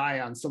not as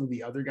high on some of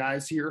the other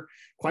guys here.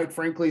 Quite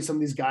frankly, some of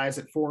these guys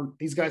at 4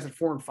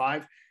 and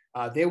 5,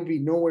 they would be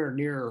nowhere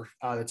near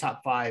the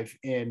top 5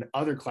 in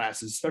other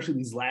classes, especially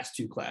these last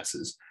 2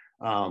 classes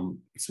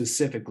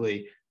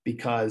specifically,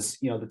 because,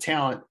 the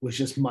talent was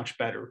just much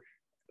better,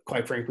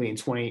 quite frankly, in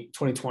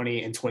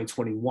 2020 and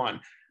 2021.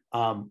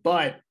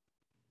 But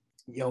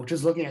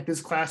just looking at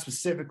this class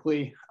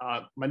specifically,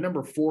 my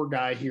number 4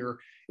 guy here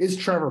is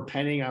Trevor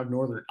Penning out of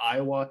Northern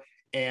Iowa.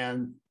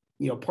 And,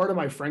 part of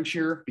my French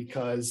here,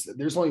 because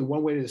there's only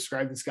one way to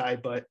describe this guy,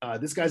 but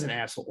this guy's an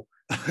asshole.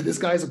 This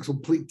guy's a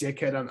complete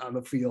dickhead on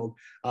the field.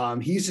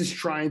 He's just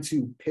trying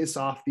to piss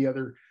off the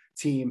other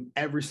team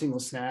every single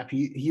snap.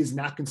 He is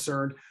not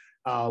concerned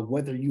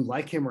whether you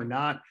like him or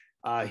not.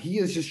 He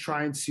is just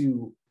trying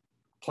to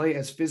play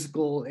as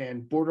physical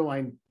and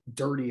borderline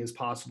dirty as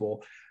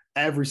possible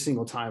every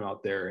single time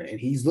out there. And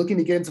he's looking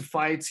to get into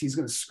fights. He's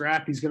going to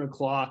scrap. He's going to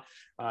claw.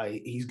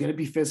 He's going to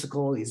be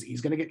physical.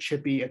 He's going to get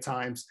chippy at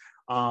times.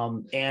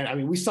 And I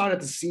mean, we saw it at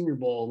the Senior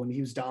Bowl when he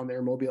was down there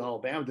in Mobile,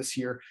 Alabama this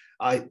year.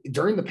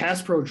 During the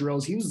pass pro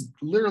drills, he was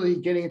literally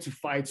getting into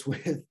fights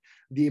with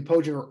the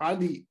opposing, or on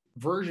the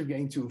verge of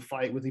getting to a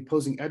fight with the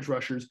opposing edge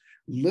rushers,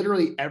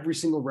 literally every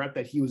single rep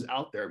that he was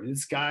out there. I mean,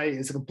 this guy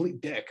is a complete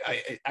dick.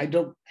 I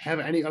don't have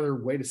any other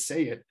way to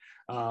say it.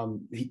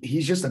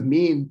 He's just a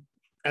mean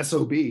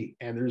SOB,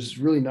 and there's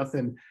really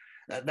nothing.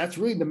 That's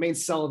really the main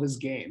sell of his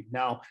game.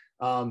 Now,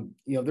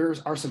 there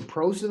are some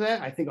pros to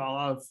that. I think a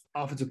lot of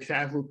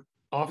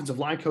offensive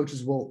line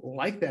coaches will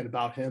like that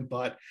about him,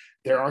 but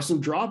there are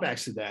some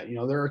drawbacks to that.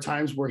 There are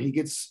times where he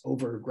gets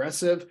over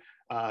aggressive.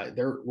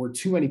 There were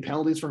too many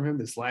penalties from him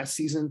this last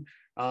season.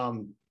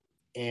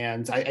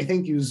 And I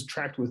think he was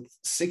tracked with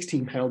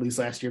 16 penalties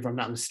last year, if I'm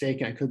not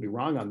mistaken. I could be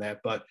wrong on that,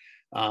 but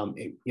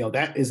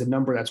that is a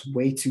number that's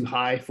way too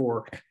high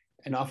for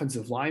an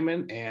offensive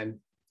lineman. And,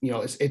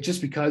 it's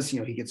just because,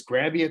 he gets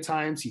grabby at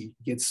times. He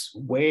gets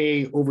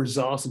way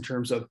overzealous in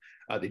terms of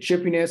the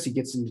chippiness. He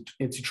gets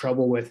into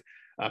trouble with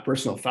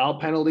personal foul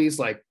penalties,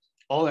 like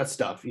all that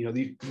stuff. You're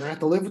going to have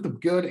to live with the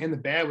good and the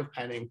bad with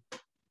Penning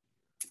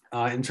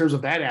in terms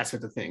of that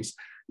aspect of things.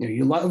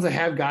 You love to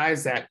have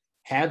guys that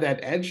have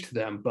that edge to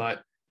them,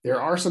 but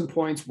there are some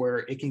points where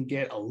it can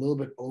get a little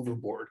bit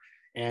overboard.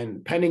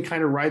 And Penning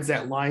kind of rides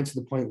that line to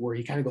the point where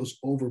he kind of goes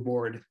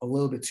overboard a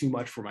little bit too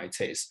much for my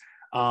taste.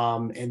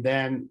 And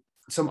then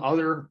some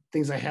other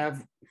things I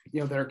have,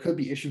 there could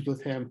be issues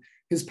with him.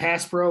 His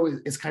pass pro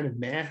is kind of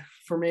meh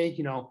for me.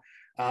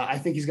 I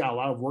think he's got a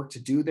lot of work to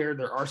do there.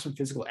 There are some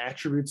physical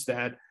attributes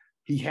that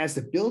he has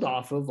to build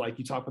off of, like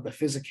you talk about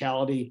the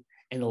physicality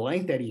and the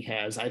length that he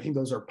has. I think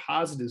those are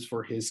positives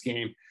for his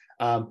game,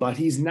 but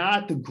he's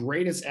not the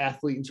greatest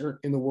athlete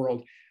in the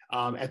world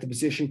at the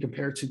position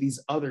compared to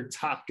these other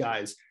top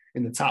guys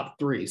in the top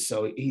 3.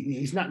 So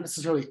he's not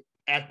necessarily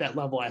at that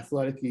level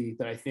athletically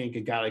that I think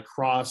a guy like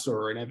Cross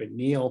or an Evan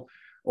Neal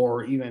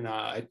or even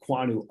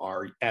Ekwonu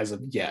are as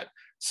of yet.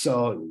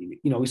 So,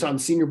 we saw in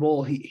the Senior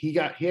Bowl, he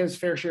had his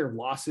fair share of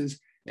losses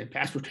and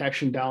pass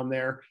protection down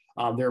there.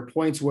 There are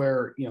points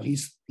where,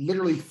 he's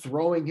literally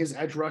throwing his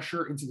edge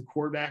rusher into the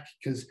quarterback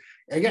because,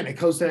 again, it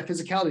goes to that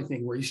physicality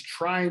thing where he's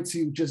trying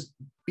to just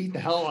beat the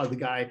hell out of the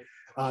guy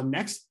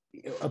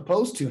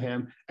opposed to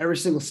him every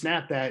single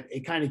snap, that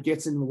it kind of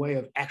gets in the way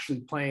of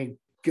actually playing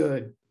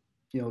good,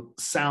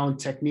 sound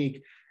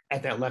technique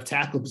at that left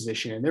tackle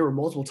position. And there were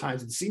multiple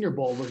times in the Senior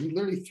Bowl where he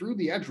literally threw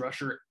the edge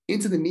rusher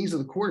into the knees of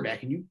the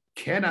quarterback, and you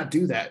cannot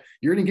do that.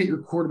 You're going to get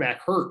your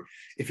quarterback hurt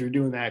if you're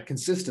doing that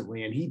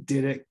consistently. And he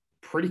did it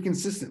pretty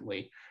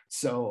consistently.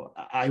 So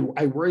I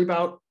worry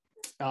about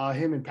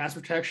him in pass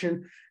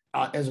protection.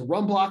 As a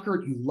run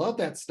blocker, you love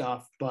that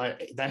stuff,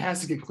 but that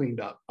has to get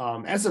cleaned up.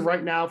 As of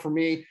right now, for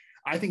me,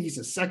 I think he's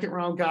a second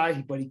round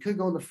guy, but he could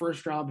go in the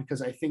first round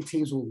because I think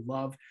teams will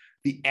love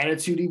the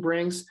attitude he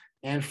brings.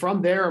 And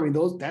from there, I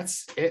mean,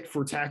 that's it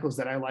for tackles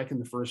that I like in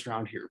the first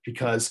round here,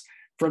 because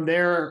from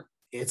there,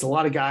 it's a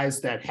lot of guys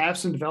that have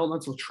some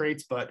developmental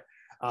traits, but,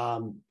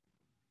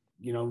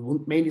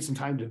 may need some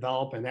time to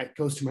develop. And that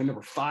goes to my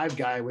number 5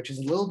 guy, which is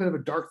a little bit of a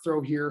dark throw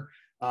here.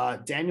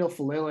 Daniel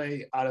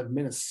Faalele out of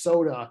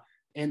Minnesota.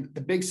 And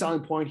the big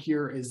selling point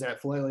here is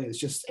that Faalele is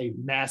just a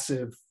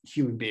massive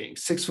human being,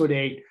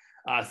 6'8",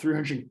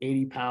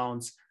 380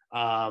 pounds,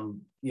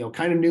 kind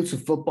of new to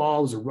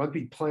football, was a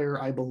rugby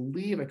player, I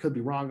believe. I could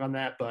be wrong on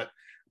that, but,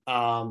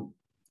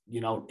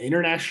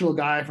 international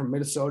guy from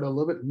Minnesota, a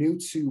little bit new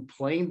to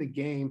playing the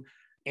game.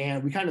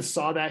 And we kind of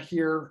saw that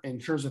here in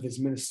terms of his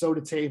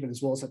Minnesota tape and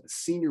as well as at the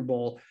Senior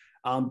Bowl.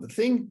 The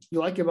thing you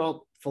like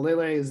about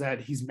Faalele is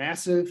that he's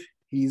massive.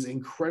 He's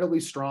incredibly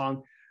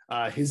strong.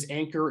 His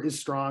anchor is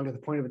strong at the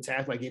point of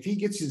attack. Like if he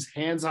gets his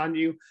hands on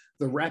you,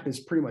 the rep is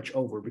pretty much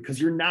over because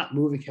you're not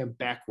moving him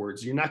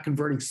backwards. You're not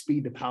converting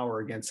speed to power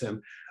against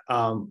him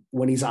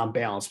when he's on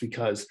balance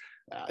because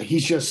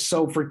he's just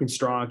so freaking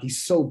strong.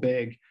 He's so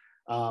big.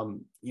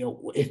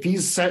 If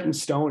he's set in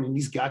stone and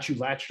he's got you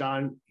latched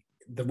on,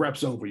 the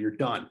rep's over, you're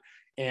done.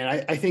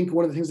 And I think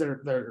one of the things that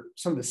are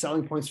some of the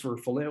selling points for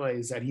Faalele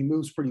is that he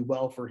moves pretty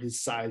well for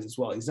his size as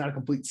well. He's not a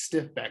complete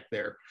stiff back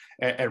there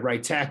at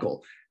right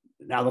tackle.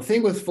 Now, the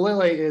thing with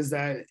Faalele is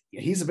that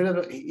he's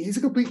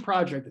a complete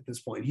project at this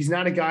point. He's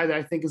not a guy that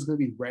I think is going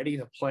to be ready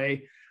to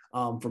play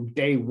from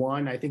day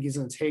one. I think he's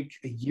going to take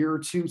a year or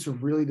two to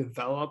really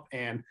develop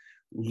and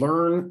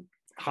learn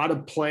how to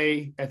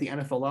play at the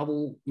NFL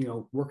level,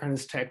 work on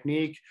his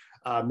technique,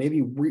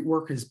 maybe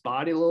rework his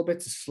body a little bit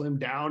to slim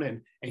down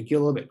and get a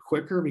little bit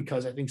quicker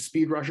because I think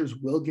speed rushers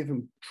will give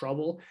him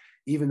trouble,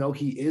 even though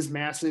he is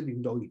massive,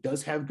 even though he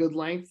does have good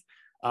length.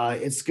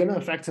 It's going to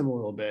affect him a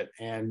little bit.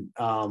 And,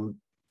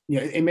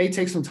 it may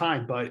take some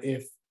time, but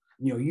if,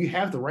 you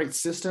have the right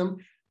system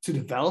to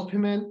develop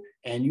him in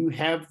and you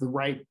have the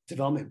right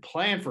development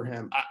plan for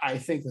him, I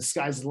think the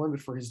sky's the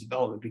limit for his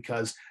development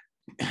because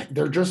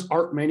there just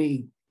aren't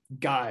many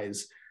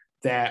guys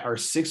that are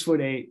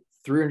 6'8",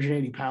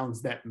 380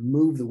 pounds that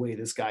move the way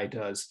this guy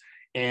does.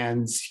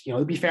 And,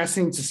 it'd be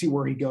fascinating to see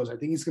where he goes. I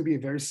think he's going to be a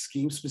very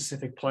scheme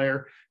specific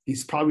player.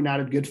 He's probably not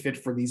a good fit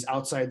for these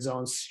outside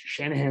zones,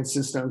 Shanahan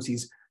systems.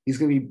 He's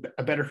going to be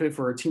a better fit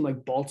for a team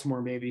like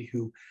Baltimore, maybe,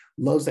 who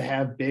loves to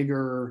have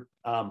bigger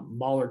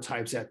mauler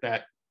types at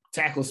that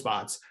tackle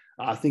spots.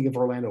 Think of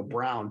Orlando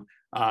Brown,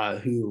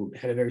 who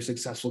had a very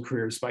successful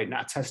career despite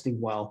not testing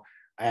well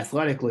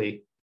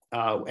athletically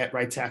at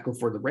right tackle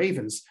for the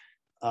Ravens.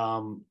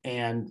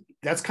 And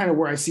that's kind of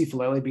where I see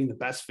Faalele being the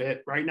best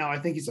fit right now. I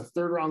think he's a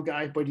third round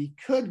guy, but he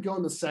could go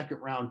in the second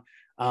round,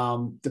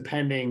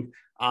 depending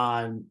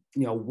on,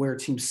 where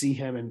teams see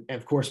him. And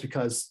of course,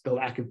 because the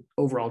lack of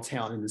overall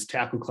talent in this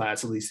tackle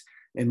class, at least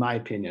in my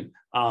opinion.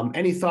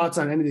 Any thoughts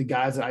on any of the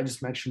guys that I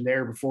just mentioned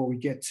there before we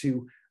get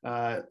to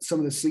some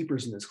of the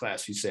sleepers in this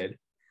class, you said?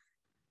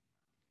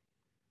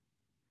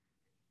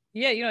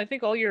 Yeah, I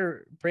think all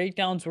your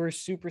breakdowns were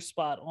super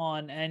spot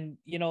on. And,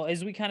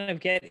 as we kind of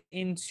get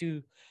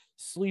into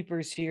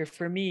sleepers here,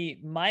 for me,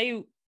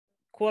 my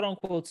quote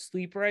unquote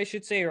sleeper, I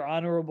should say, or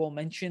honorable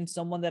mention,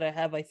 someone that I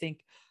have, I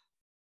think,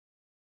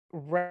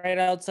 right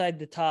outside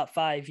the top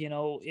 5,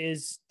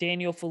 is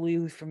Daniel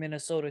Faalele from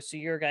Minnesota. So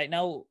you're a guy.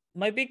 Now,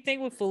 my big thing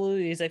with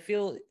Faalele is I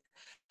feel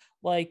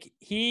like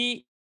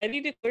he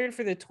declared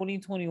for the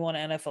 2021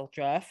 NFL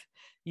draft,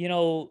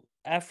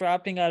 after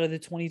opting out of the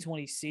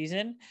 2020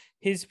 season.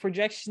 His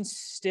projections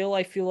still,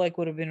 I feel like,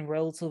 would have been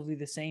relatively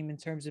the same in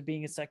terms of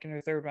being a second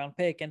or third round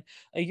pick. And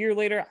a year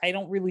later, I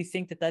don't really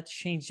think that that's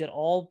changed at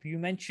all. You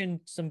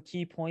mentioned some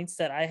key points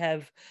that I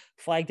have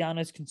flagged down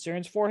as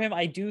concerns for him.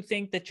 I do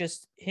think that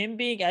just him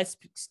being as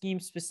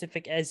scheme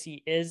specific as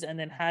he is, and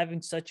then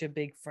having such a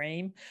big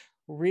frame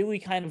really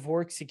kind of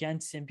works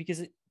against him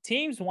because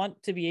teams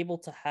want to be able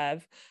to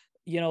have,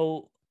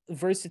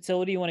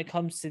 versatility when it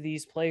comes to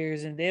these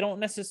players, and they don't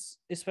necessarily,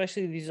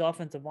 especially these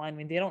offensive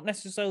linemen, they don't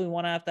necessarily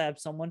want to have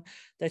someone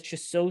that's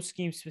just so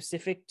scheme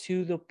specific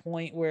to the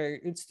point where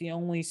it's the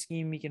only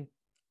scheme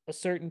a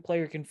certain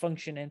player can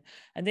function in.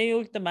 And then you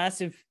look at the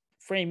massive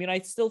frame, I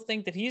still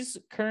think that he's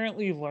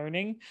currently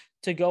learning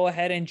to go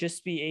ahead and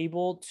just be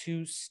able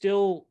to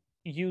still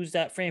use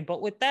that frame.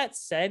 But with that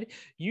said,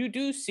 you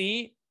do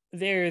see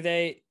there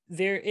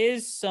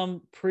is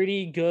some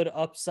pretty good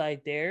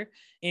upside there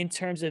in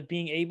terms of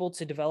being able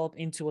to develop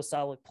into a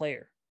solid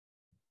player.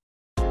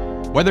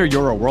 Whether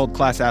you're a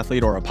world-class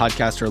athlete or a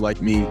podcaster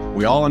like me,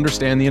 we all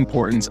understand the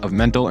importance of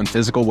mental and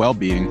physical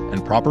well-being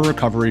and proper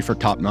recovery for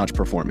top-notch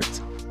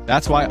performance.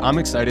 That's why I'm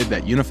excited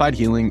that Unified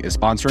Healing is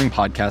sponsoring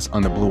podcasts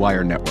on the Blue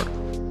Wire Network.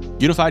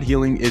 Unified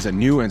Healing is a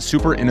new and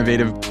super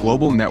innovative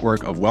global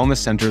network of wellness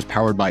centers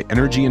powered by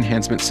Energy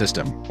Enhancement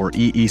System, or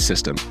EE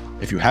System.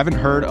 If you haven't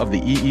heard of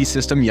the EE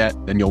System yet,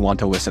 then you'll want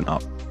to listen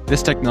up.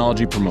 This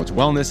technology promotes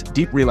wellness,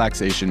 deep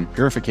relaxation,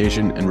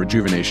 purification, and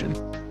rejuvenation.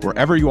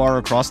 Wherever you are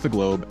across the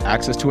globe,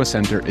 access to a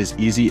center is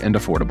easy and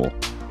affordable.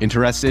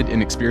 Interested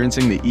in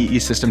experiencing the EE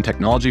System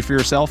technology for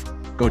yourself?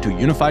 Go to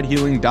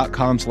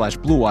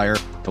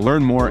unifiedhealing.com/bluewire to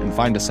learn more and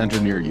find a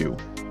center near you.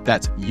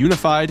 That's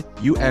unified,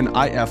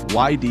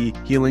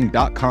 UNIFYD,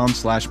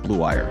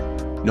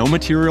 healing.com/bluewire. No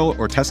material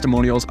or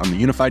testimonials on the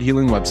Unified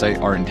Healing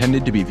website are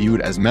intended to be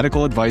viewed as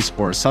medical advice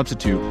or a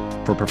substitute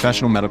for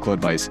professional medical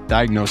advice,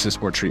 diagnosis,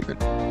 or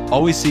treatment.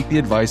 Always seek the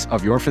advice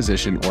of your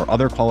physician or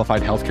other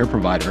qualified healthcare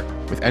provider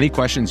with any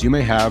questions you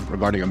may have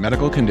regarding a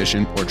medical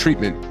condition or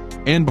treatment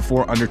and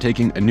before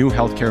undertaking a new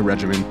healthcare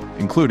regimen,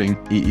 including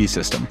EE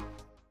system.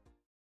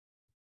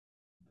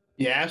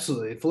 Yeah,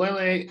 absolutely.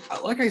 Faalele,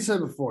 like I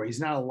said before,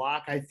 he's not a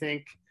lock, I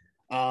think.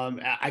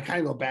 I kind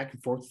of go back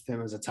and forth with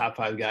him as a top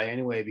 5 guy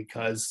anyway,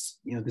 because,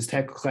 this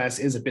tackle class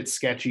is a bit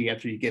sketchy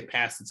after you get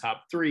past the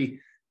top 3.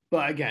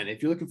 But again,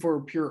 if you're looking for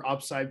a pure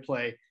upside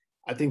play,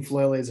 I think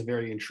Faalele is a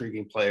very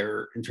intriguing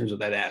player in terms of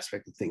that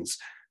aspect of things.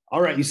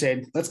 All right,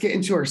 Usaid, let's get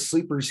into our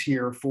sleepers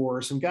here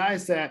for some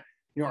guys that,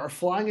 are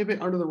flying a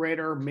bit under the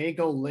radar, may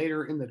go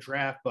later in the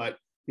draft, but,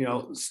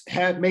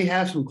 may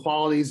have some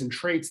qualities and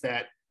traits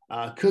that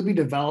could be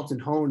developed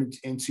and honed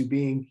into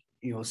being,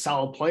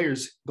 solid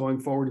players going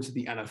forward into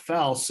the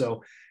NFL.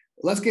 So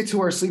let's get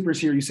to our sleepers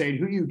here. Usaid,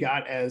 who you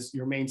got as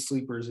your main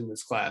sleepers in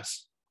this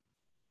class?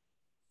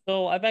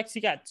 So I've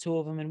actually got 2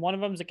 of them, and one of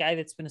them is a guy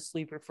that's been a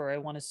sleeper for, I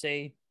want to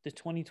say, the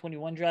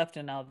 2021 draft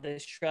and now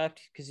this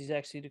draft because he's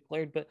actually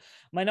declared. But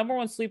my number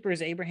 1 sleeper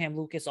is Abraham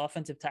Lucas,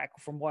 offensive tackle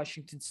from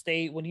Washington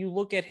State. When you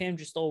look at him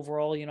just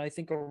overall, I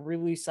think a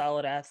really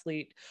solid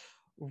athlete,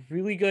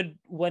 really good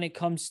when it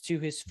comes to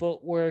his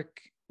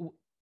footwork,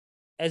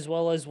 as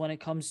well as when it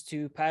comes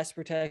to pass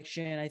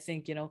protection. I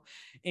think,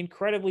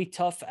 incredibly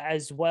tough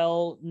as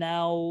well.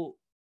 Now,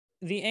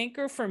 the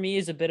anchor for me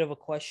is a bit of a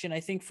question. I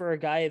think for a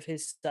guy of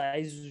his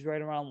size, who's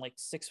right around like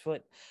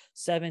 6'7",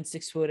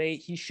 6'8",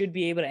 he should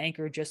be able to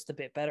anchor just a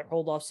bit better,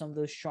 hold off some of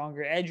those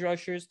stronger edge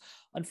rushers.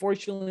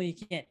 Unfortunately, he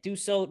can't do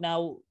so.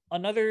 Now,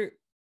 another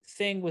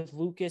thing with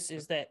Lucas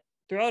is that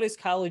throughout his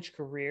college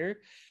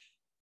career,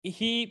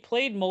 he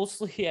played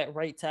mostly at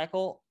right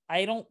tackle.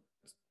 I don't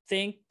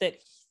think that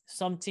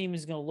some team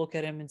is going to look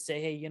at him and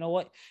say, hey, you know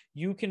what?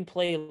 You can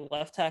play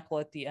left tackle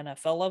at the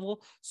NFL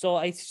level. So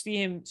I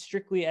see him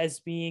strictly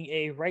as being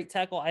a right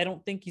tackle. I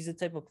don't think he's the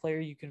type of player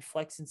you can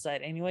flex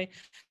inside anyway.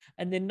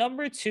 And then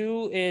number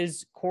 2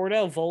 is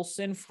Cordell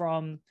Volson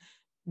from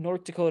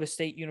North Dakota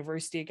State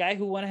University, a guy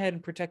who went ahead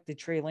and protected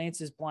Trey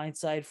Lance's blind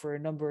side for a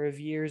number of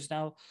years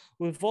now.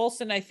 With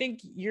Volson, I think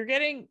you're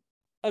getting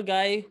a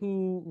guy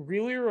who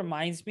really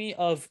reminds me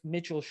of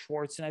Mitchell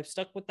Schwartz. And I've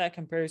stuck with that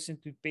comparison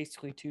through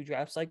basically 2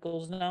 draft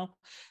cycles now,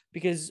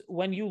 because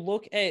when you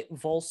look at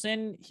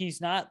Volson, he's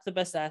not the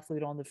best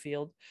athlete on the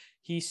field.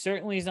 He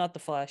certainly is not the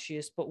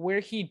flashiest, but where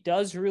he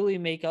does really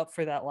make up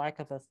for that lack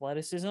of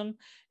athleticism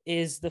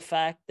is the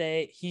fact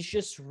that he's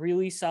just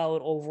really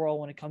solid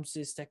overall when it comes to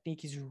his technique.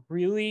 He's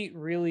really,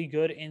 really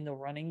good in the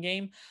running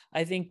game.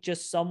 I think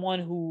just someone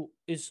who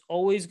is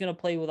always going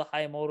to play with a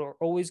high motor,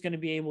 always going to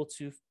be able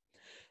to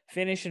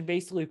finish and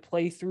basically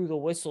play through the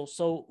whistle.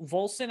 So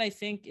Volson, I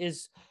think,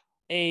 is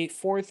a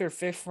 4th or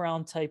 5th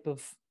round type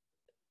of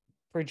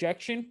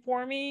projection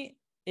for me.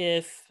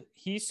 If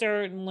he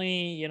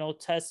certainly,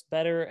 tests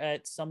better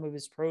at some of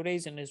his pro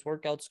days and his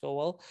workouts go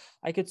well,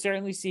 I could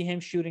certainly see him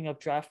shooting up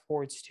draft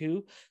boards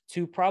too,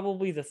 to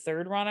probably the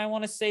 3rd round, I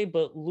want to say.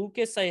 But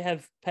Lucas, I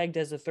have pegged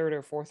as a 3rd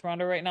or 4th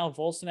rounder right now.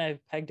 Volson, I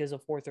have pegged as a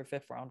 4th or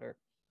 5th rounder.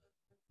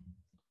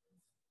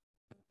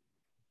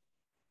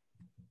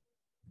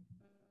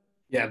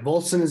 Yeah,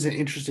 Volson is an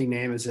interesting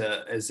name as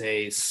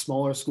a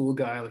smaller school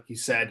guy, like you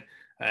said,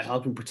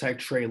 helping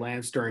protect Trey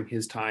Lance during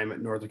his time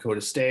at North Dakota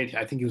State.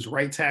 I think he was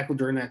right tackle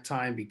during that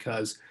time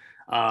because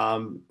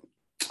the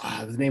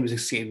name is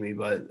escaping me,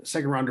 but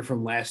 2nd rounder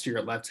from last year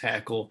at left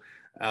tackle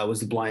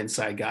was the blind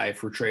side guy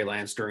for Trey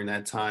Lance during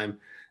that time.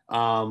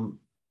 And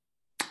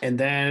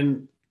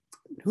then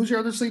who's your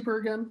other sleeper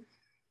again?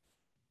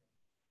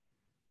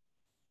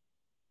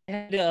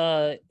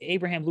 And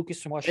Abraham Lucas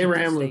from Washington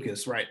Abraham State.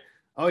 Lucas, right.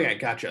 Oh, yeah,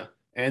 gotcha.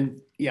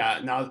 And yeah,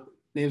 now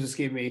names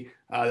escape me.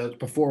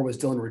 Before was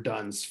Dylan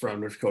Redunz from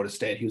North Dakota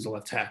State. He was a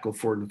left tackle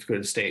for North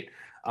Dakota State.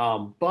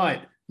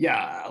 But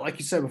yeah, like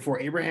you said before,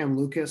 Abraham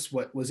Lucas,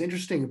 what was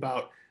interesting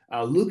about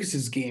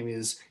Lucas's game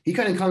is he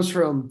kind of comes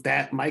from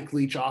that Mike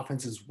Leach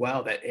offense as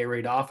well, that air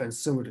raid offense,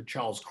 similar to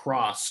Charles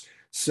Cross.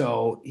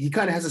 So he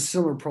kind of has a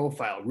similar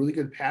profile, really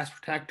good pass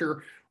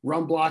protector.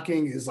 Run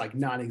blocking is like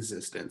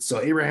non-existent.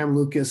 So Abraham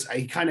Lucas,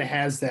 he kind of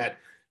has that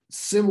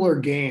similar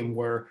game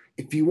where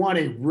if you want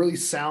a really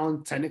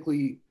sound,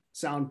 technically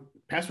sound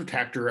pass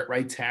protector at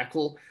right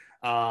tackle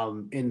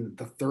in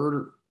the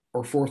 3rd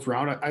or 4th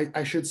round,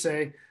 I should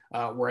say,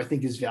 where I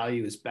think his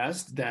value is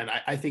best, then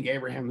I think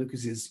Abraham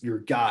Lucas is your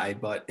guy.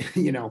 But,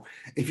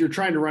 if you're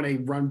trying to run a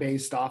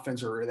run-based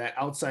offense or that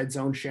outside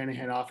zone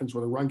Shanahan offense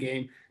where the run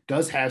game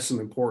does have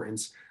some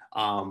importance,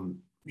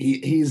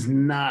 he's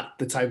not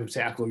the type of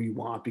tackle you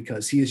want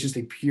because he is just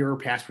a pure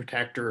pass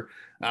protector,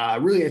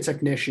 really a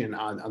technician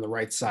on the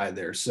right side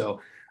there. So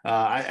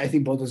I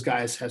think both those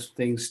guys have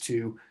things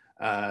to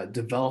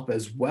develop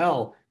as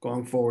well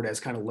going forward as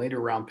kind of later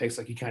round picks,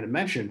 like you kind of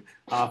mentioned.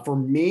 For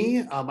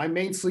me, my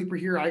main sleeper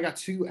here, I got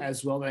 2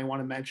 as well that I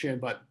want to mention,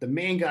 but the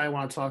main guy I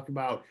want to talk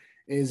about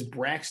is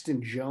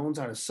Braxton Jones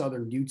out of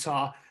Southern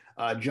Utah.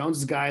 Jones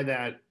is a guy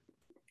that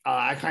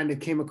I kind of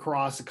came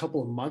across a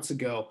couple of months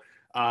ago,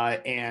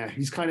 and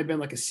he's kind of been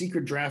like a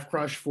secret draft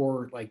crush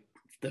for like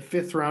the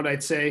 5th round,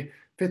 I'd say.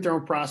 5th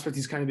round prospect.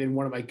 He's kind of been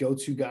one of my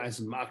go-to guys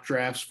in mock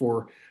drafts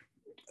for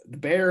the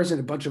Bears and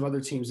a bunch of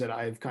other teams that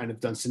I've kind of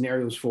done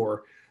scenarios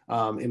for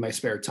in my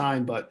spare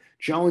time. But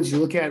Jones, you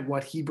look at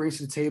what he brings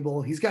to the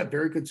table. He's got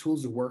very good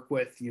tools to work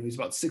with. He's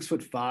about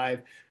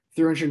 6'5",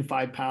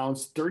 305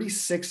 pounds,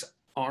 36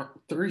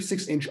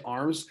 inch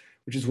arms,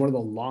 which is one of the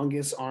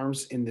longest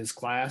arms in this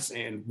class.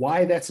 And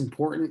why that's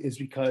important is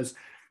because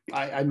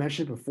I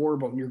mentioned before,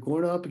 but when you're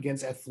going up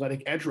against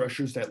athletic edge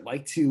rushers that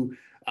like to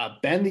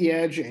bend the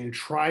edge and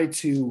try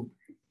to,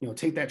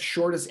 take that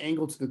shortest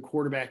angle to the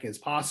quarterback as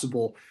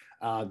possible,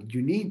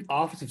 you need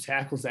offensive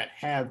tackles that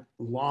have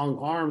long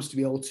arms to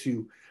be able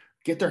to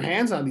get their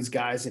hands on these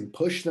guys and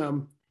push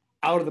them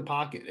out of the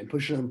pocket and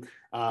push them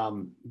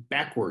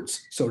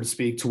backwards, so to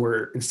speak, to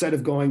where instead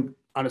of going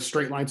on a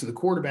straight line to the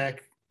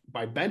quarterback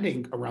by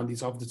bending around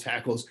these offensive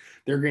tackles,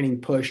 they're getting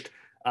pushed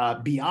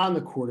beyond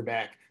the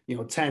quarterback,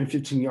 10,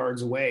 15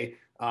 yards away,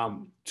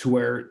 to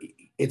where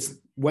it's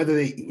whether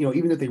they,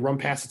 even if they run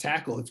past the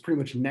tackle, it's pretty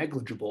much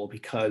negligible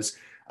because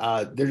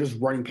they're just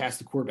running past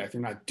the quarterback.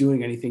 They're not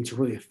doing anything to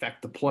really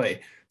affect the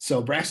play.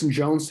 So Braxton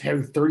Jones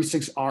having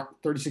 36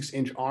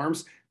 inch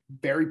arms,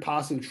 very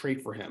positive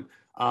trait for him.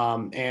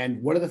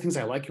 And one of the things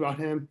I like about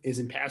him is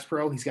in pass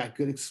pro, he's got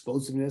good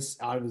explosiveness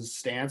out of his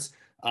stance.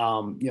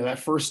 That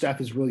first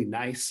step is really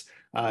nice.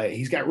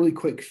 He's got really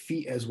quick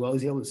feet as well.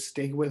 He's able to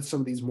stay with some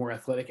of these more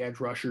athletic edge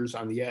rushers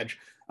on the edge.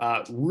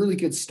 Really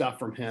good stuff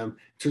from him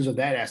in terms of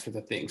that aspect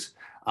of things.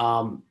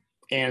 And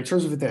in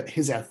terms of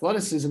his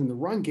athleticism in the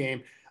run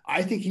game,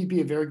 I think he'd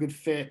be a very good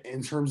fit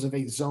in terms of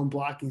a zone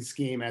blocking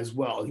scheme as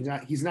well.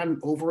 He's not an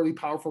overly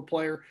powerful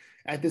player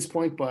at this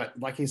point, but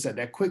like I said,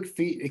 that quick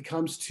feet,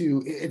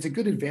 it's a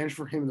good advantage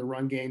for him in the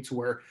run game to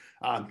where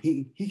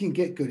he can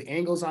get good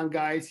angles on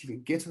guys. He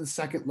can get to the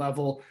second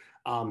level.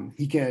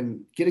 He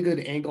can get a good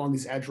angle on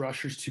these edge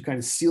rushers to kind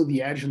of seal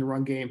the edge in the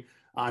run game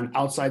on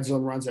outside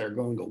zone runs that are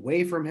going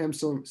away from him,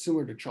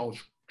 similar to Charles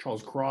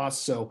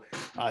Cross. So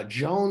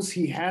Jones,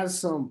 he has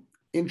some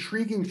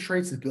intriguing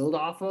traits to build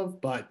off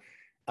of, but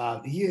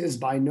he is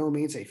by no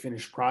means a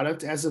finished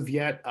product as of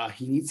yet.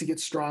 He needs to get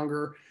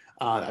stronger.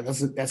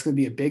 That's going to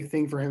be a big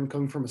thing for him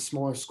coming from a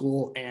smaller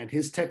school, and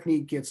his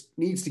technique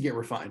needs to get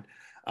refined.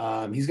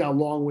 He's got a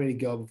long way to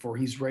go before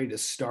he's ready to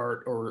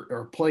start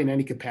or play in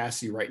any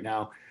capacity right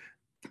now.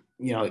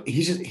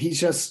 He's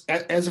just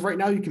as of right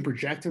now, you can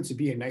project him to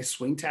be a nice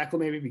swing tackle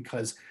maybe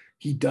because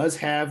he does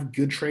have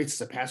good traits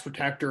as a pass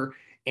protector,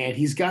 and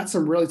he's got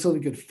some relatively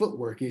good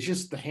footwork. It's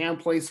just the hand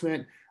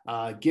placement,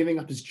 giving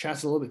up his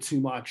chest a little bit too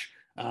much.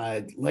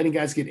 Letting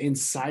guys get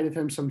inside of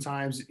him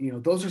sometimes,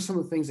 those are some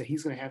of the things that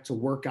he's going to have to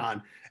work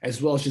on,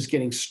 as well as just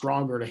getting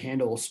stronger to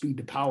handle speed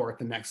to power at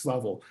the next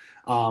level.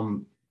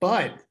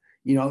 But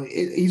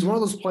he's one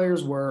of those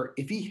players where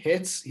if he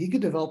hits, he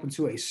could develop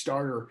into a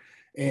starter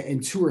in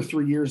 2 or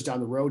 3 years down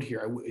the road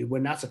here. It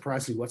would not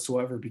surprise me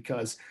whatsoever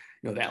because,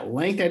 that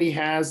length that he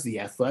has, the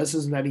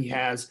athleticism that he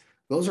has,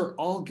 those are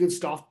all good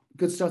stuff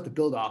to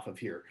build off of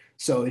here.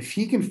 So if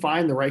he can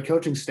find the right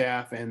coaching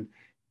staff and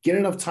get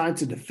enough time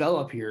to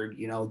develop here,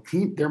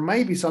 there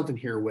might be something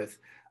here with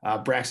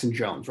Braxton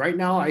Jones. Right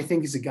now, I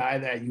think he's a guy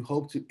that you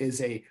hope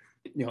is a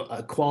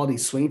quality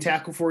swing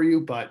tackle for you,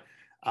 but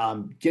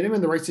get him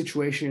in the right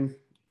situation.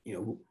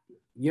 You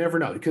never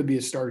know. It could be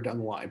a starter down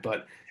the line.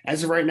 But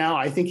as of right now,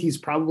 I think he's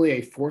probably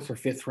a 4th or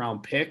 5th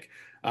round pick.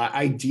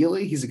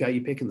 Ideally, he's a guy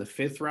you pick in the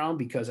 5th round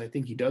because I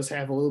think he does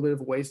have a little bit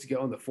of a ways to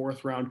go in the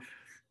 4th round.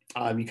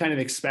 You kind of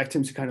expect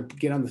him to kind of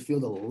get on the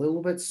field a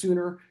little bit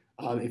sooner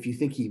if you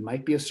think he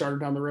might be a starter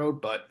down the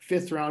road. But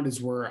 5th round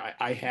is where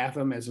I have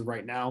him as of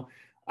right now.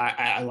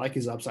 I like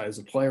his upside as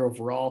a player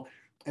overall.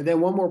 And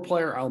then one more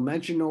player I'll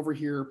mention over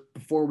here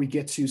before we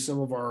get to some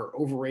of our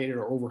overrated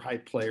or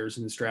overhyped players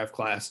in this draft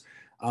class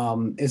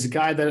is a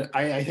guy that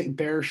I think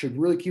Bears should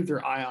really keep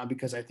their eye on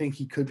because I think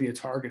he could be a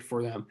target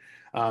for them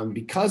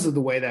because of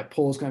the way that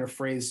Poles kind of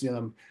phrased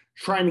them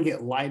trying to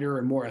get lighter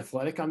and more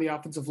athletic on the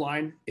offensive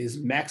line is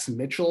Max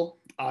Mitchell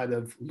out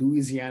of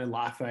Louisiana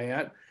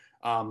Lafayette.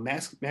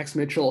 Max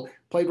Mitchell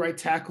played right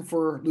tackle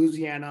for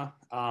Louisiana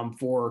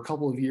for a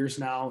couple of years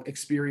now,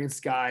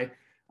 experienced guy,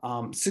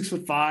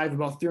 6'5",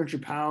 about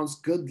 300 pounds,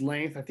 good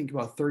length, I think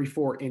about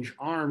 34-inch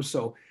arms.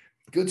 So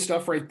good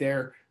stuff right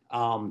there.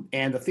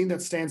 And the thing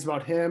that stands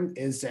about him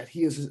is that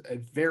he is a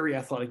very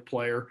athletic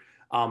player,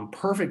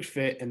 perfect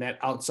fit in that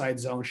outside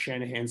zone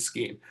Shanahan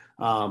scheme.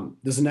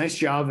 Does a nice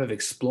job of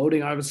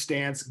exploding out of his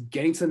stance,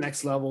 getting to the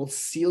next level,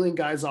 sealing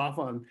guys off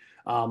on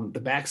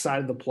the back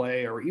side of the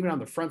play or even on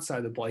the front side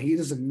of the play. He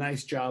does a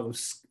nice job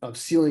of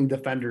sealing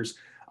defenders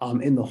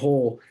in the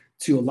hole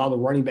to allow the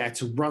running back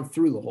to run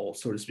through the hole,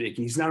 so to speak.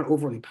 And he's not an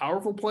overly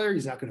powerful player.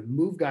 He's not going to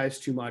move guys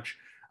too much.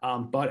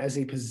 But as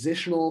a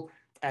positional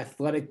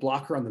athletic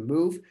blocker on the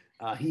move,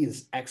 he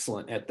is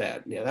excellent at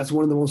that. Yeah, that's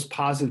one of the most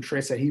positive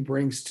traits that he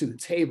brings to the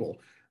table.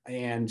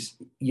 And,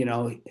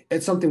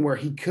 it's something where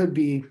he could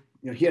be,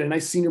 he had a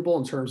nice Senior Bowl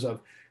in terms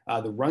of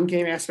the run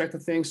game aspect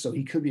of things. So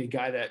he could be a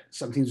guy that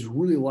some teams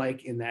really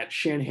like in that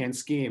Shanahan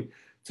scheme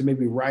to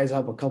maybe rise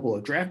up a couple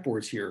of draft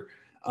boards here.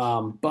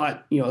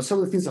 But, some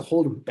of the things that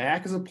hold him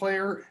back as a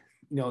player,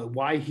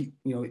 why he,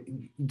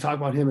 you talk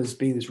about him as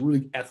being this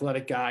really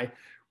athletic guy,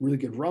 really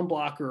good run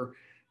blocker.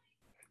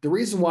 The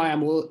reason why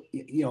I'm a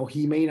little,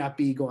 he may not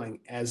be going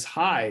as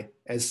high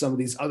as some of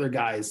these other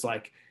guys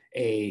like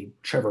a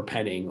Trevor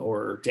Penning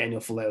or Daniel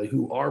Faalele,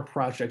 who are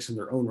projects in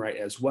their own right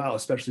as well,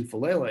 especially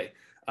Faalele.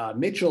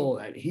 Mitchell,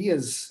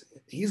 he's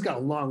got a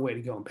long way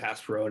to go in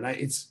pass pro, and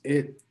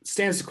it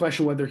stands to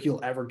question whether he'll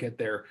ever get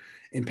there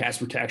in pass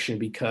protection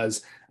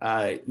because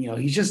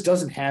he just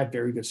doesn't have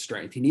very good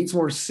strength. He needs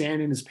more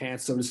sand in his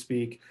pants, so to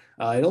speak.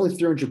 At only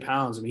 300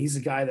 pounds, I mean, he's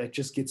a guy that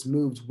just gets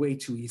moved way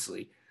too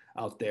easily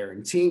out there.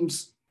 And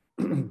teams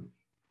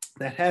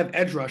that have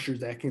edge rushers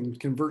that can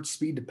convert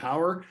speed to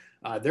power,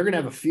 they're going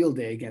to have a field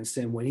day against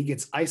him when he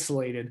gets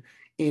isolated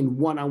in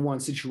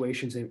one-on-one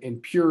situations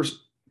and pure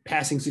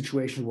passing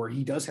situations where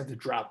he does have to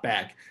drop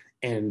back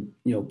and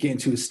get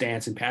into his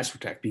stance and pass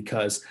protect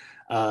because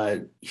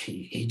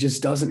he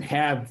just doesn't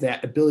have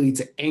that ability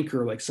to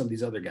anchor like some of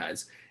these other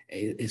guys.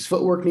 His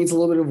footwork needs a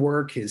little bit of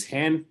work. His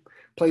hand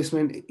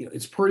placement,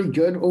 it's pretty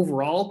good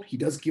overall. He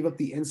does give up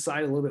the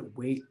inside a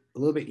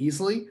little bit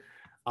easily,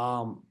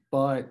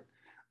 but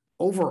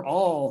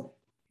overall,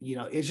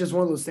 it's just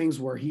one of those things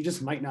where he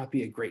just might not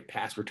be a great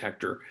pass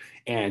protector,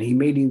 and he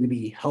may need to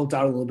be helped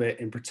out a little bit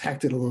and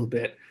protected a little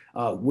bit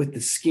with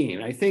the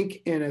scheme. I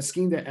think in a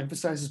scheme that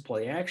emphasizes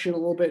play action a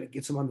little bit, it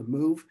gets him on the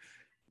move,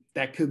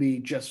 that could be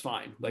just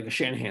fine, like a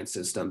Shanahan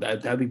system.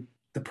 That'd be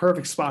the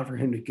perfect spot for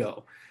him to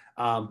go.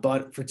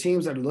 But for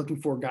teams that are looking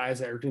for guys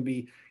that are going to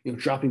be,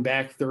 dropping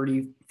back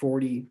 30,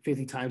 40,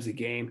 50 times a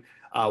game,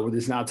 where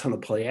there's not a ton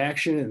of play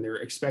action and they're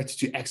expected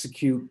to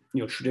execute,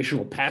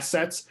 traditional pass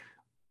sets,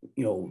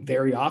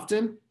 very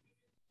often,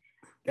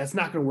 that's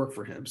not going to work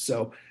for him.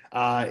 So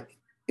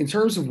in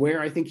terms of where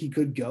I think he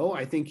could go,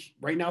 I think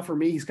right now for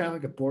me, he's kind of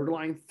like a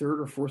borderline third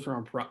or fourth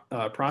round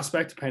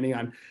prospect, depending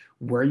on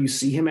where you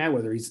see him at,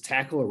 whether he's a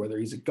tackle or whether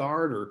he's a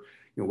guard or,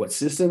 what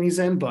system he's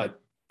in. But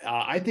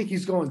I think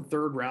he's going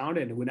third round,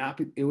 and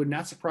it would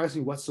not surprise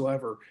me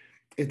whatsoever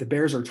if the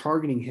Bears are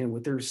targeting him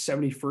with their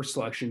 71st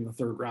selection in the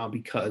third round,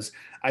 because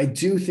I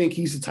do think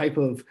he's the type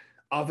of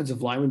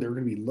offensive lineman they're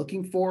going to be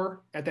looking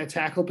for at that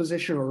tackle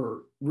position,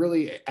 or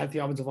really at the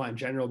offensive line in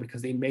general,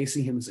 because they may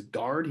see him as a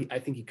guard. I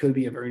think he could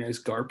be a very nice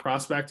guard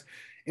prospect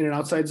in an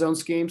outside zone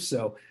scheme.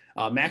 So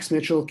Max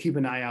Mitchell, keep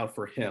an eye out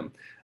for him.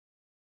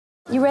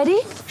 You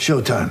ready?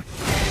 Showtime.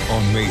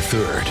 On May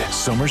 3rd,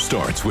 summer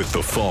starts with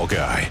The Fall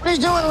Guy. Let's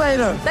do it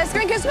later. Let's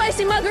drink a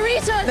spicy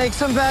margarita. Make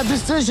some bad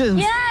decisions.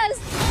 Yes.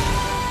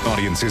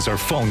 Audiences are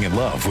falling in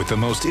love with the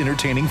most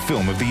entertaining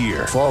film of the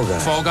year. Fall Guy.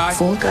 Fall Guy?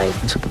 Fall Guy.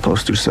 That's what the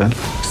poster said.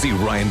 See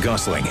Ryan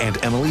Gosling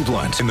and Emily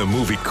Blunt in the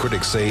movie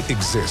critics say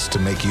exists to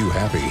make you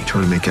happy.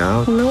 Trying to make it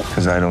out? Nope.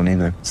 Because I don't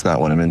either. It's not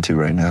what I'm into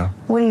right now.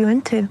 What are you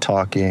into?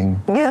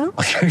 Talking. Yeah.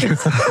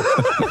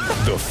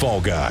 The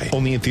Fall Guy.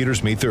 Only in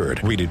theaters May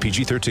 3rd. Rated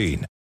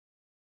PG-13.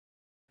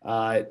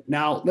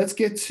 Now let's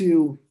get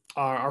to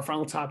our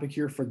final topic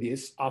here for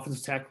this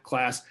offensive tackle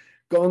class,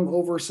 going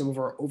over some of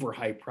our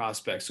overhyped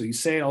prospects. So you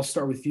say, I'll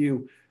start with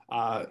you.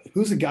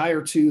 Who's a guy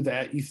or two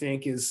that you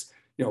think is,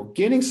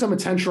 getting some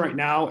attention right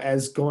now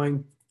as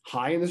going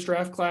high in this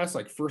draft class,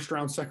 like first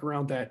round, second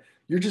round, that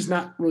you're just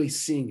not really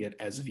seeing it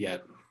as of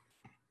yet?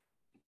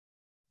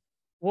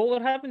 Well,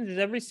 what happens is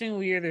every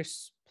single year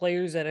there's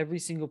players at every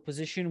single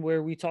position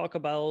where we talk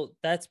about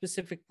that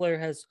specific player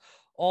has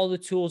all the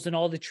tools and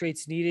all the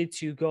traits needed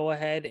to go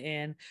ahead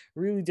and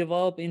really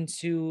develop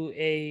into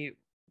a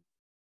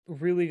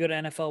really good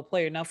NFL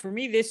player. Now, for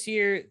me this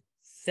year,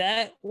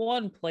 that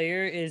one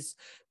player is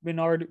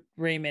Bernhard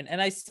Raimann.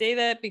 And I say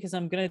that because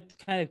I'm going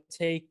to kind of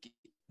take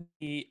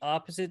the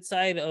opposite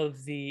side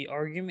of the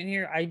argument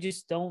here. I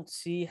just don't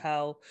see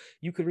how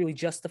you could really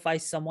justify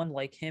someone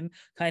like him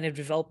kind of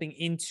developing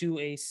into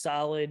a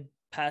solid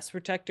pass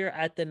protector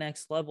at the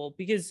next level,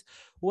 because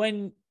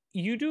when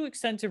you do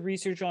extensive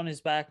research on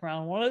his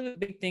background, one of the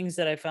big things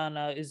that I found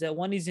out is that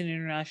one, he's an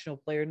international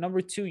player.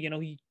 Number two,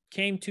 he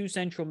came to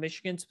Central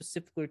Michigan,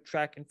 specifically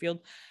track and field,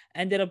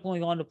 ended up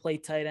going on to play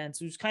tight end.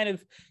 So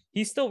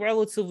he's still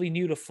relatively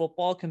new to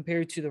football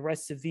compared to the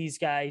rest of these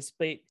guys.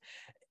 But,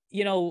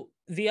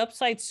 the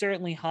upside's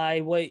certainly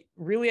high. What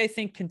really I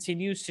think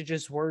continues to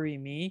just worry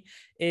me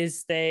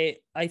is that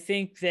I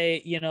think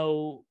that,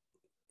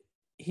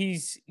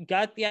 he's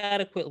got the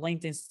adequate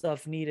length and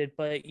stuff needed,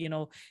 but,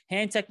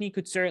 hand technique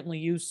could certainly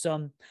use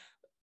some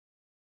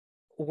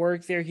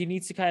work there. He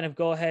needs to kind of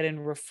go ahead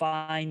and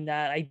refine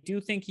that. I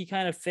do think he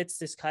kind of fits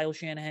this Kyle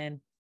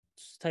Shanahan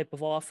type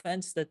of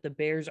offense that the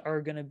Bears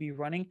are going to be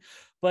running.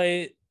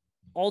 But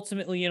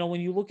ultimately,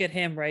 when you look at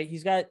him, right,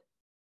 he's got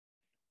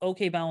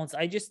okay balance.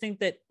 I just think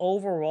that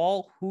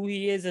overall who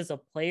he is as a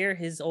player,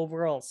 his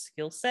overall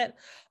skill set,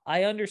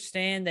 I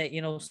understand that,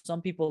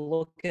 some people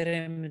look at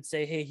him and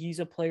say, hey, he's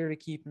a player to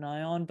keep an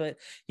eye on, but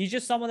he's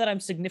just someone that I'm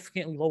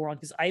significantly lower on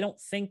because I don't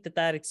think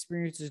that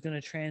experience is going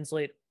to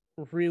translate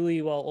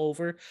really well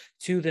over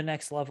to the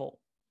next level.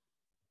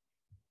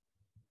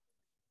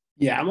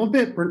 Yeah, I'm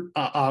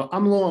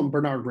I'm low on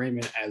Bernard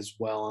Raymond as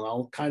well, and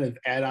I'll kind of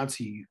add on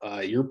to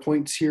your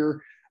points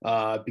here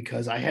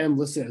because I had him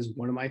listed as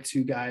one of my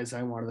two guys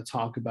I wanted to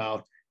talk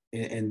about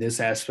in this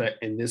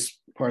aspect, in this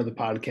part of the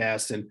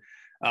podcast. And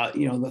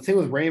the thing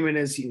with Raymond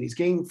is he's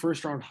getting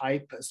first round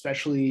hype,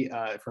 especially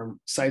from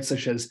sites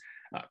such as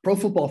Pro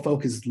Football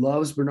Focus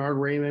loves Bernard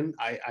Raymond.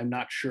 I'm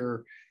not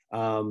sure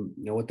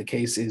what the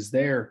case is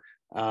there,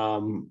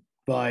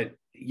 but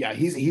yeah,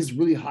 he's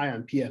really high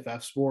on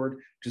PFF's board,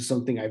 which is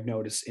something I've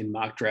noticed in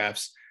mock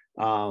drafts.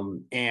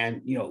 And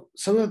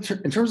some of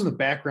in terms of the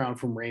background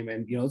from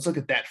Raymond, let's look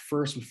at that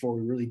first before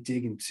we really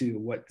dig into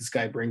what this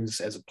guy brings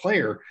as a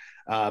player.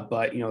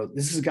 But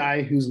this is a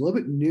guy who's a little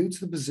bit new to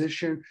the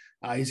position.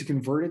 He's a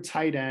converted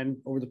tight end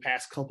over the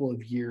past couple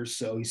of years,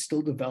 so he's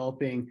still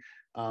developing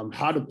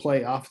how to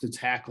play off the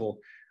tackle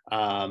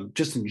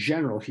just in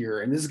general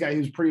here. And this is a guy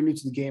who's pretty new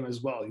to the game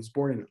as well. He's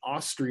born in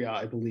Austria,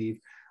 I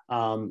believe.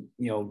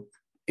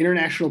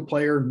 International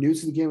player, new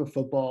to the game of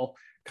football,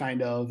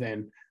 kind of,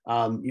 and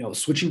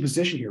switching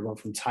position here, going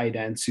from tight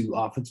end to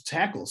offensive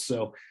tackle.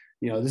 So,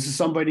 this is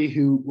somebody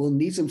who will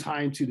need some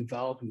time to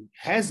develop, who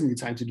has needed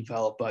time to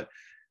develop. But,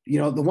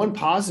 the one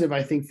positive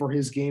I think for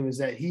his game is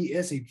that he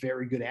is a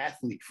very good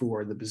athlete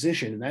for the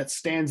position, and that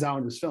stands out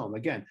in his film.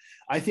 Again,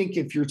 I think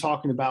if you're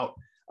talking about,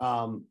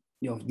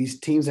 these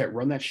teams that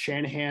run that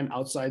Shanahan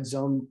outside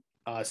zone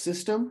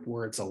system,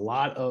 where it's a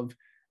lot of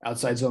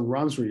outside zone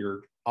runs where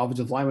your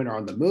offensive linemen are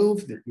on the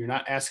move, you're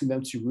not asking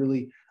them to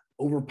really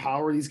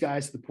overpower these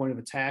guys to the point of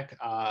attack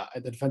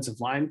at the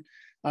defensive line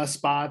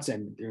spots,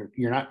 and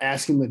you're not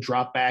asking them to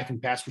drop back and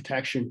pass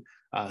protection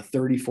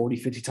 30, 40,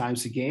 50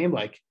 times a game.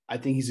 Like, I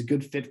think he's a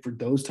good fit for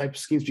those type of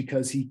schemes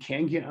because he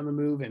can get on the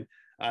move and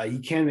he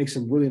can make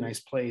some really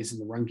nice plays in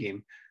the run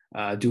game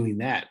doing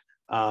that.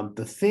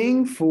 The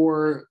thing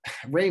for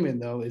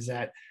Raymond, though, is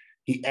that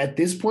at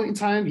this point in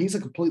time, he's a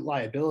complete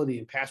liability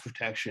in pass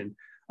protection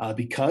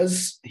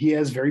because he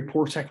has very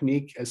poor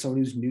technique as someone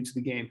who's new to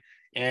the game.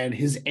 And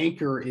his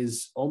anchor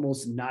is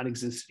almost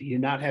non-existent. He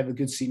did not have a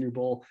good Senior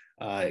Bowl.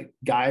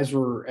 Guys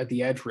were at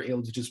the edge, were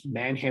able to just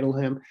manhandle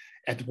him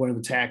at the point of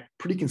attack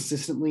pretty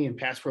consistently in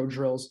pass pro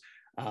drills.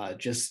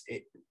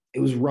 It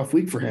was a rough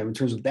week for him in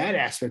terms of that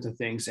aspect of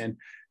things. And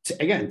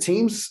again,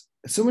 teams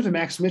similar to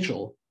Max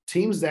Mitchell,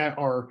 teams that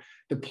are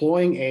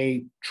deploying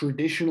a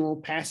traditional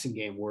passing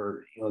game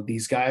where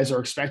these guys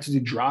are expected to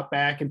drop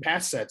back and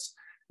pass sets,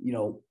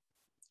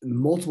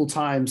 multiple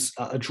times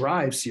a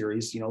drive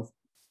series,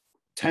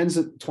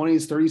 10s,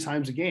 20s, 30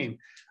 times a game,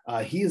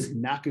 he is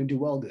not going to do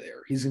well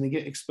there. He's going to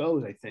get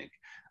exposed, I think,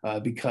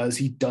 because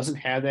he doesn't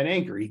have that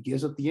anchor. He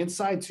gives up the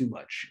inside too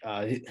much.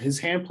 His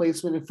hand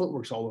placement and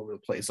footwork's all over the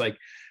place. Like,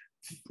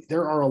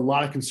 there are a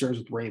lot of concerns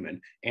with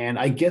Raymond, and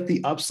I get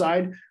the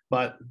upside,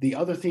 but the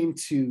other thing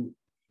to,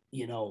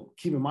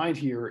 keep in mind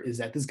here is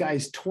that this guy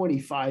is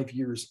 25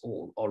 years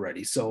old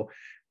already. So,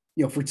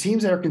 for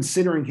teams that are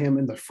considering him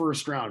in the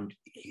first round,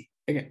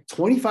 again,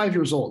 25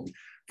 years old.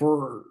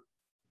 For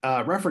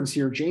reference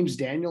here, James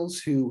Daniels,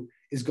 who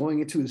is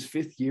going into his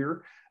fifth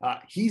year,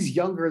 he's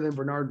younger than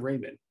Bernard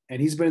Raymond,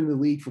 and he's been in the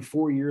league for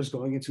 4 years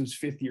going into his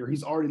fifth year.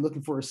 He's already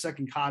looking for a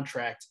second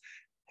contract,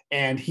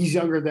 and he's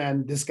younger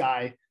than this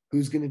guy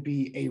who's going to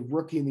be a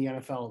rookie in the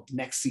NFL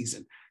next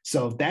season.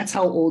 So that's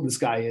how old this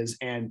guy is.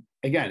 And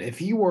again, if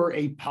he were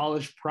a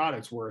polished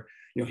product where,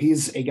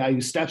 he's a guy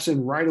who steps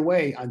in right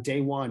away on day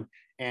one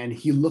and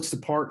he looks the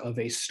part of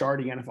a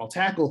starting NFL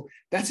tackle,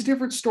 that's a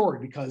different story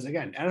because,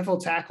 again,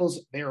 NFL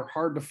tackles, they are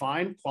hard to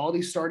find.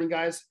 Quality starting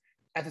guys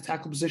at the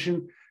tackle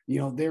position,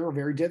 they're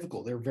very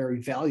difficult. They're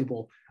very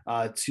valuable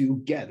to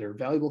get. They're a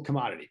valuable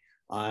commodity.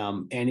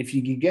 And if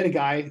you can get a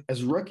guy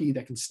as a rookie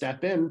that can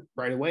step in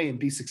right away and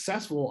be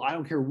successful, I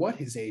don't care what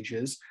his age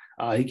is.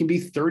 He can be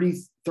 30,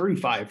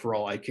 35 for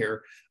all I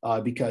care,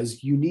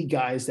 because you need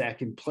guys that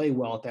can play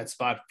well at that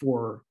spot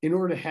in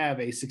order to have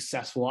a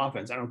successful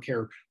offense. I don't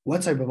care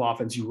what type of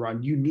offense you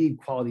run, you need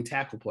quality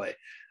tackle play.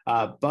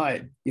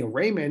 But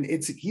Raymond,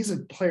 he's a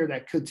player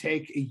that could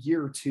take a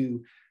year or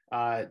two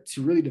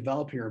to really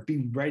develop here and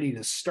be ready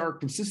to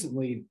start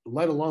consistently,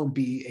 let alone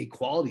be a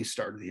quality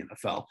start of the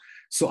NFL.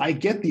 So I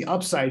get the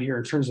upside here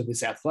in terms of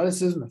his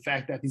athleticism, the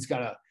fact that he's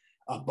got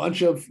a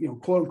bunch of,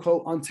 quote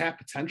unquote, untapped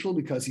potential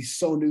because he's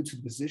so new to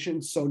the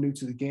position, so new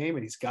to the game,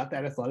 and he's got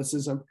that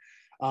athleticism.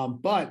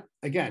 But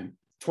again,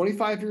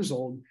 25 years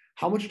old,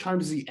 how much time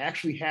does he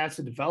actually have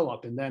to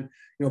develop? And then,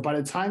 by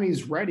the time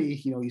he's ready,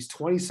 he's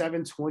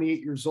 27,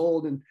 28 years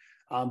old. And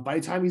by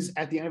the time he's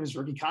at the end of his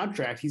rookie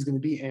contract, he's going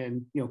to be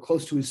in,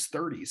 close to his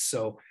 30s.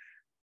 So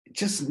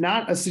just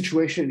not a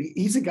situation.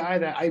 He's a guy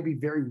that I'd be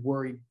very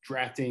worried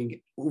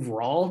drafting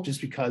overall,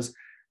 just because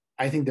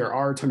I think there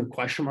are a ton of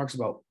question marks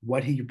about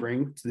what he could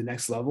bring to the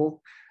next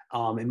level.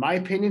 In my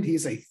opinion,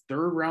 he's a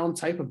third round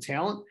type of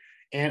talent.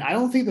 And I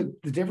don't think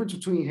that the difference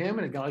between him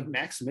and a guy like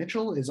Max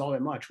Mitchell is all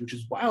that much, which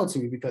is wild to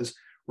me because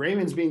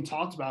Raymond's being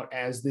talked about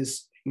as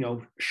this,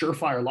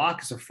 surefire lock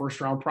as a first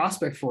round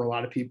prospect for a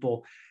lot of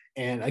people.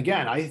 And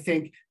again, I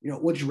think,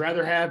 would you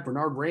rather have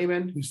Bernard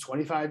Raymond, who's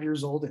 25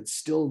 years old and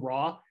still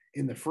raw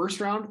in the first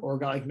round, or a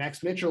guy like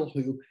Max Mitchell,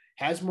 who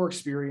has more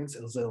experience.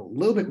 It was a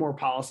little bit more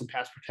polish and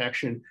pass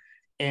protection.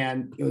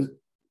 And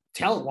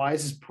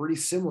talent-wise is pretty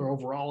similar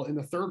overall in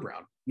the third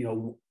round.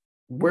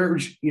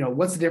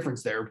 What's the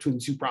difference there between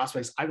the two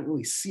prospects? I don't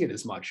really see it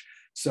as much.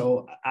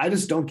 So I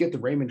just don't get the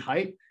Raymond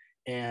hype.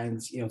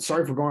 And,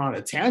 sorry for going on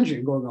a tangent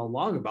and going on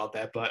long about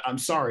that, but I'm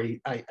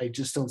sorry. I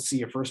just don't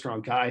see a first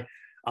round guy.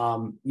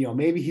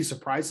 Maybe he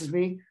surprises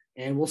me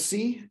and we'll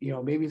see,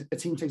 maybe a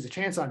team takes a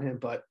chance on him,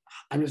 but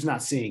I'm just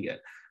not seeing it.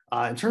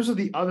 In terms of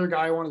the other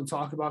guy I wanted to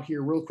talk about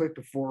here real quick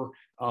before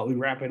we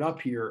wrap it up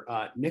here,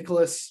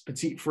 Nicholas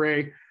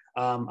Petit-Frere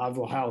of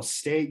Ohio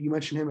State. You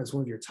mentioned him as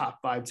one of your top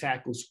 5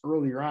 tackles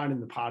earlier on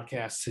in the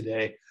podcast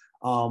today.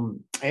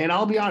 And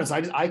I'll be honest,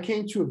 I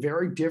came to a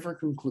very different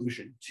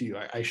conclusion to you,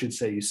 I should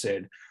say, you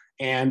said.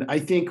 And I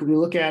think when you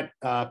look at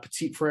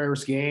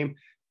Petit-Frere's game,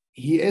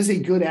 he is a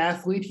good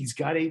athlete. He's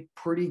got a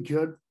pretty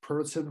good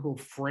prototypical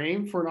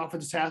frame for an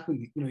offensive tackle.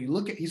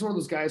 He's one of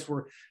those guys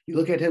where you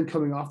look at him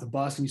coming off the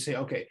bus and you say,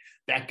 okay,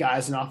 that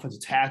guy's an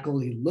offensive tackle.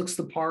 He looks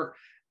the part.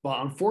 But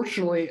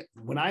unfortunately,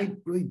 when I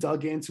really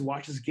dug in to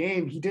watch his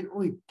game, he didn't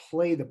really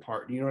play the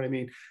part. You know what I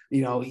mean?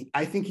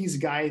 I think he's a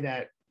guy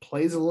that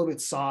plays a little bit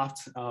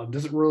soft,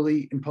 doesn't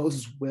really impose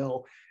his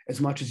will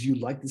as much as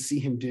you'd like to see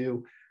him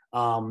do.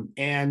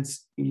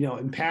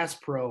 In pass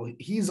pro,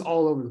 he's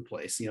all over the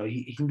place.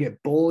 He can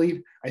get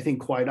bullied, I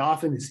think, quite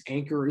often. His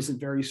anchor isn't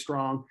very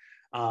strong.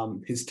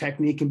 His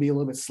technique can be a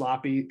little bit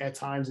sloppy at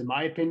times, in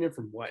my opinion,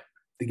 from what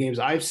the games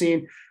I've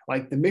seen.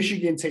 Like the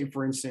Michigan tape,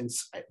 for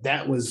instance,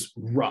 that was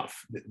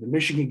rough. The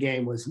Michigan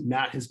game was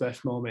not his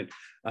best moment.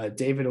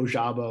 David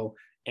Ojabo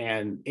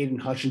and Aiden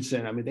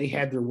Hutchinson, I mean, they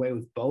had their way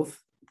with both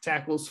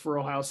tackles for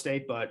Ohio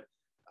State, but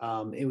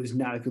it was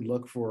not a good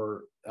look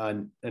for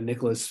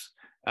Nicholas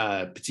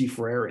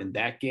Petit-Frere in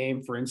that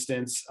game, for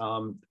instance. I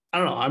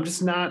don't know. I'm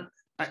just not.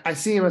 I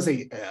see him as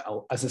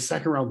a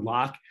second round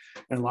lock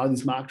in a lot of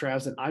these mock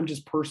drafts, and I'm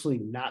just personally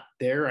not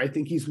there. I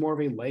think he's more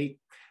of a late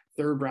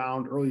third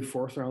round, early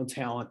fourth round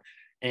talent,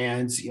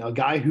 and a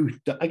guy who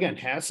again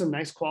has some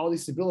nice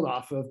qualities to build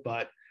off of,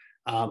 but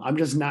I'm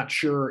just not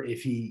sure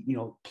if he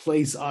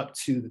plays up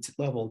to the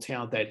level of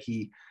talent that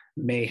he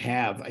may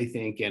have, I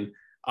think. And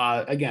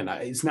again,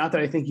 it's not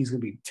that I think he's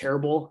going to be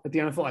terrible at the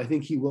NFL. I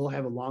think he will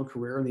have a long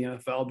career in the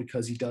NFL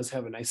because he does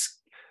have a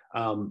nice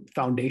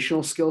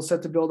foundational skill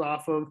set to build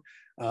off of.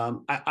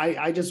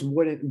 I just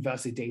wouldn't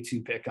invest a day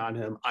 2 pick on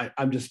him.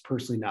 I'm just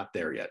personally not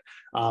there yet.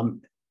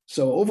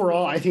 So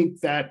overall, I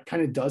think that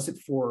kind of does it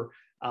for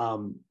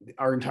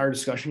our entire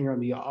discussion here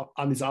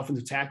on these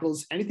offensive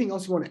tackles. Anything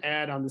else you want to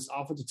add on this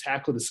offensive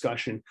tackle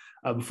discussion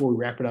before we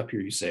wrap it up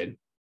here, Usaid?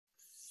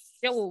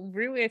 Yeah, well,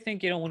 really, I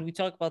think, when we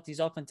talk about these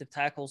offensive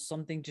tackles,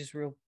 something just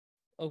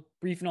a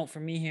brief note for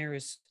me here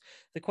is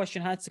the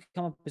question has to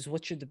come up is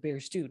what should the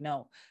Bears do?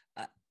 Now,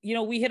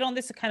 we hit on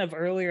this kind of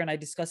earlier and I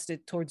discussed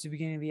it towards the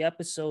beginning of the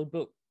episode,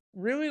 but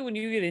really when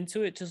you get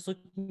into it, just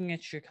looking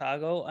at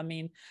Chicago, I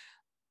mean,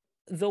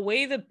 the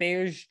way the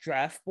Bears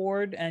draft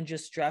board and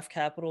just draft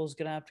capital is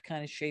going to have to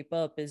kind of shape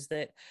up is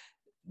that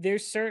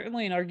there's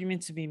certainly an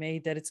argument to be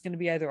made that it's going to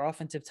be either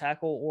offensive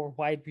tackle or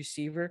wide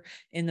receiver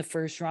in the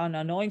first round.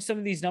 Now, knowing some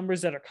of these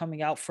numbers that are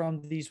coming out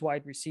from these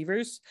wide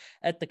receivers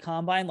at the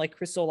combine, like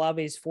Chris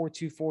Olave's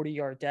 4.2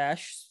 40-yard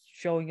dash,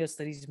 showing us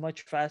that he's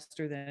much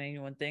faster than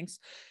anyone thinks.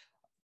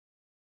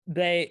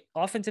 The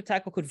offensive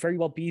tackle could very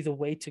well be the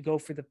way to go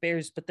for the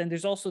Bears. But then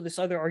there's also this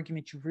other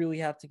argument you really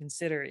have to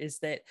consider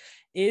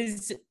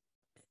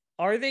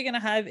are they going to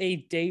have a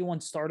day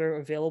 1 starter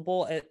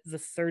available at the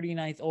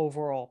 39th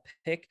overall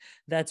pick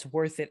that's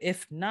worth it?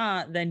 If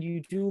not, then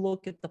you do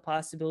look at the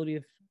possibility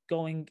of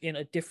going in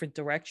a different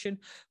direction.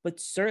 But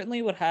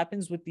certainly what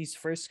happens with these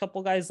first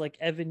couple guys like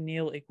Evan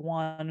Neal,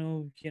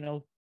 Iguanu,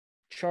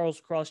 Charles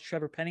Cross,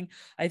 Trevor Penning,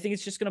 I think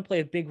it's just going to play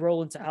a big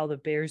role into how the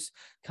Bears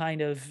kind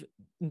of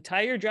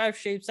entire drive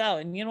shapes out.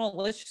 And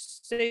let's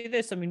just say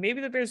this. I mean, maybe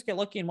the Bears get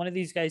lucky and one of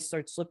these guys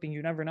starts slipping.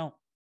 You never know.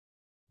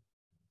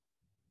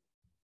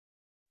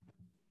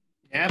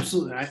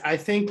 Absolutely. I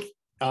think,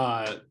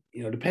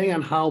 depending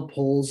on how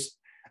Poles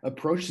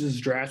approaches his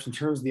draft in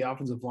terms of the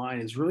offensive line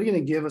is really going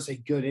to give us a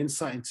good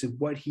insight into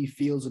what he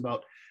feels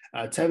about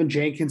Tevin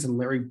Jenkins and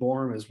Larry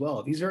Borom as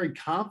well. If he's very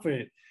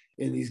confident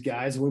in these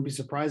guys, it wouldn't be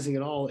surprising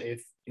at all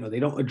if,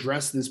 they don't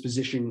address this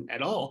position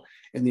at all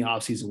in the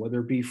offseason, whether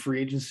it be free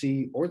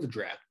agency or the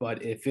draft.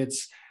 But if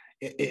it's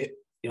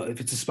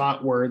a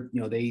spot where,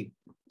 they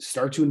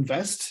start to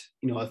invest,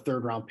 a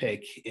third round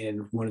pick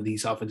in one of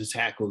these offensive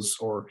tackles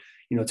or,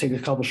 take a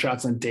couple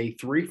shots on day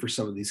 3 for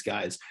some of these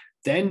guys,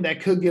 then that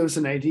could give us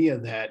an idea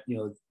that,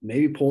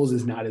 maybe Poles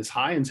is not as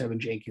high in Tevin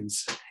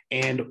Jenkins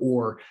and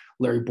or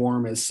Larry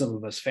Borom as some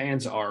of us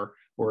fans are,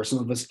 or some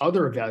of us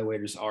other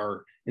evaluators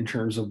are in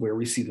terms of where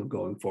we see them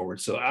going forward.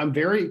 So I'm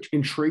very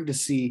intrigued to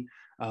see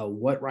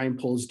what Ryan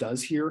Poles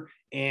does here.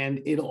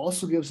 And it'll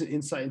also give us an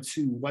insight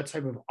into what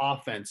type of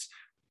offense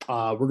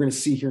we're going to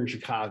see here in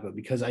Chicago,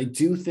 because I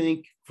do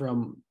think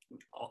from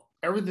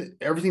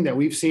everything that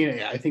we've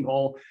seen, I think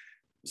all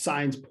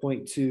signs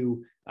point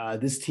to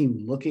this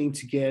team looking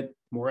to get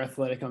more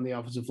athletic on the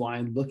offensive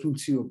line, looking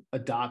to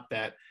adopt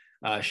that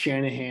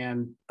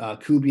Shanahan,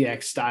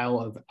 Kubiak style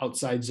of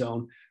outside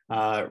zone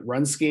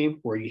run scheme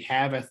where you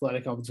have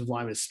athletic offensive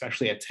linemen,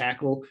 especially at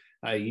tackle.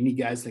 You need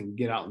guys that can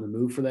get out in the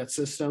move for that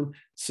system.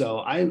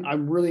 So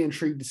I'm really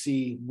intrigued to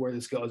see where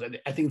this goes.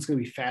 I think it's going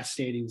to be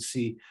fascinating to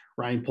see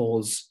Ryan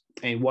Poles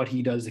and what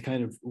he does to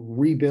kind of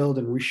rebuild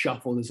and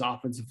reshuffle this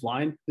offensive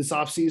line this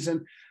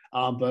offseason.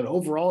 But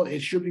overall,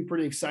 it should be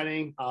pretty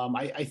exciting.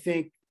 I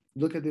think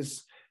look at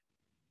this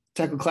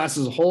tackle class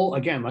as a whole.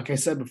 Again, like I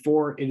said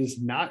before, it is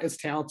not as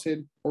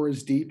talented or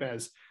as deep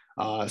as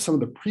some of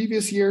the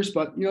previous years,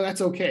 but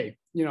that's okay.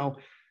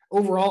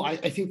 Overall, I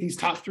think these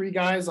top three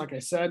guys, like I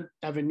said,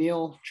 Evan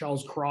Neal,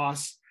 Charles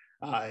Cross,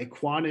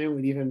 Ekwonu,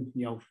 and even,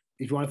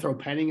 if you want to throw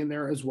Penning in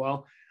there as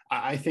well,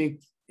 I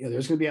think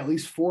there's going to be at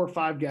least 4 or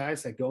 5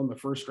 guys that go in the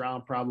first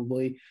round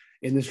probably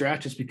in this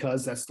draft, just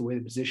because that's the way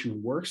the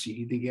position works. You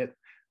need to get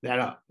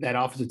that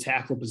offensive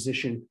tackle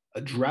position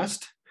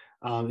addressed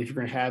if you're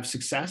going to have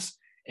success.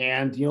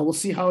 And, we'll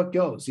see how it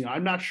goes.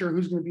 I'm not sure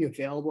who's going to be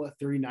available at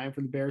 39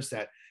 for the Bears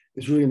that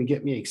is really going to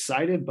get me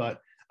excited, but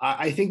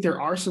I think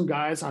there are some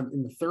guys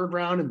in the 3rd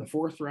round and the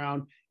 4th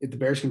round, if the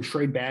Bears can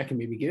trade back and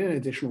maybe get an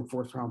additional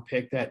 4th round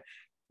pick that,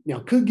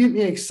 could get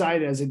me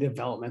excited as a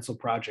developmental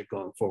project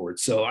going forward.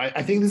 So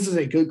I think this is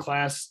a good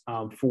class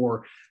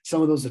for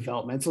some of those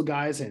developmental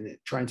guys and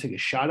try and take a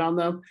shot on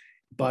them.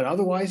 But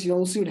otherwise,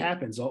 we'll see what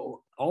happens.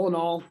 All in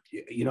all,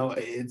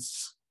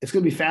 it's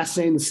going to be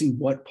fascinating to see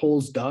what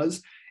Poles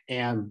does.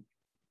 And,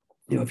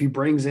 if he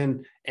brings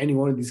in any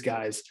one of these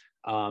guys,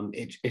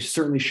 it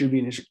certainly should be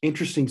an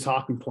interesting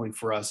talking point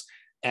for us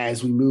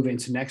as we move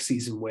into next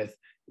season with,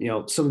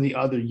 some of the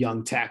other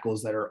young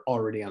tackles that are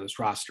already on this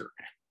roster.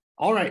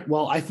 All right.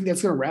 Well, I think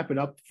that's going to wrap it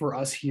up for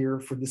us here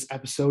for this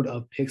episode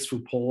of Picks for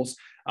Poles.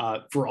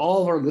 For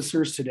all of our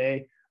listeners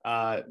today,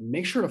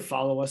 make sure to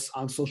follow us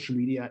on social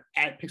media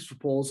at Picks for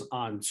Poles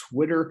on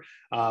Twitter.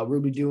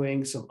 We'll be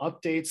doing some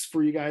updates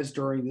for you guys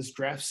during this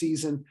draft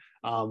season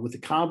with the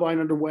combine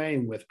underway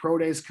and with pro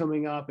days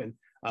coming up and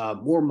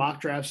more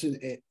mock drafts,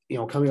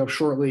 coming up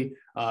shortly.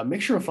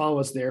 Make sure to follow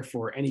us there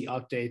for any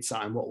updates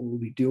on what we'll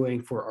be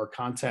doing for our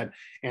content.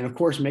 And of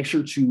course, make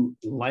sure to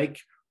like,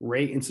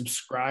 rate, and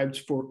subscribe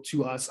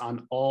to us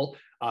on all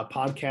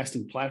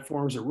podcasting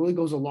platforms. It really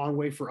goes a long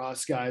way for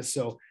us, guys.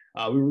 So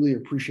we really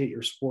appreciate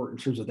your support in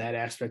terms of that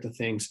aspect of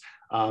things.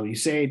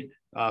 Usaid,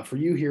 for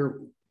you here,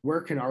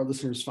 where can our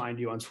listeners find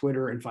you on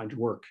Twitter and find your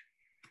work?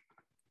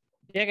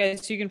 Yeah,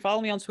 guys, you can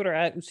follow me on Twitter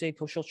at Usaid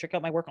Koshel. Check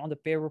out my work on the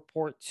Bear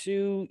Report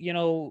too.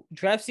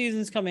 Draft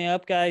season's coming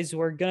up, guys.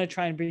 We're going to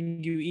try and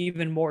bring you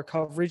even more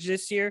coverage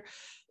this year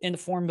in the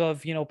form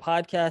of,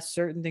 podcasts,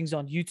 certain things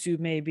on YouTube,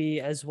 maybe,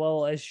 as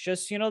well as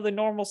just, the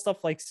normal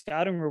stuff like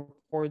scouting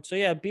reports. So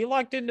yeah, be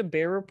locked into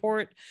Bear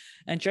Report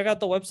and check out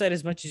the website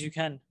as much as you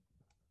can.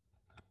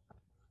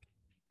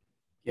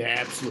 Yeah,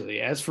 absolutely.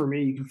 As for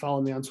me, you can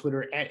follow me on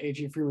Twitter at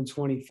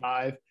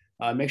AJFreeman25.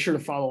 Make sure to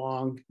follow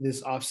along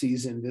this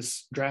offseason,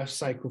 this draft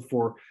cycle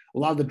for a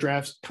lot of the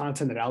draft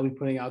content that I'll be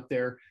putting out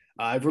there.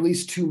 I've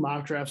released 2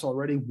 mock drafts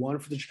already, one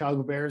for the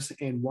Chicago Bears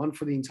and one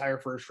for the entire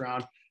first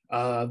round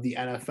of the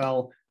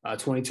NFL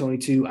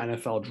 2022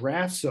 NFL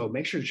draft. So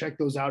make sure to check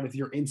those out if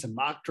you're into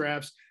mock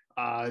drafts.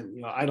 I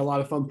had a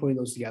lot of fun putting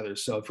those together.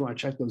 So if you want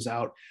to check those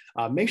out,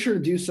 make sure to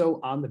do so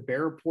on the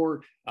Bear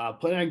Report.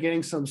 Plan on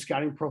getting some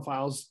scouting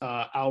profiles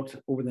out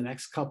over the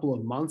next couple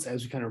of months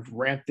as we kind of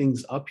ramp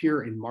things up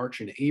here in March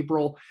and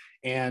April.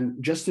 And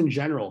just in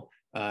general,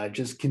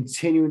 just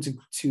continuing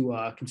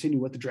to continue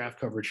with the draft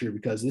coverage here,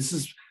 because this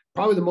is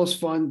probably the most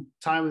fun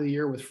time of the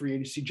year with free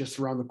agency just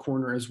around the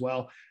corner as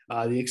well.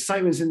 The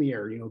excitement is in the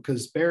air,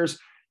 because Bears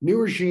new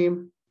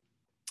regime,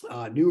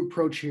 new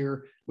approach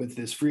here with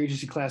this free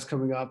agency class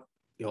coming up,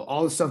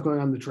 all the stuff going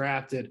on in the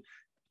draft. There's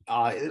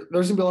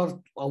going to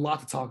be a lot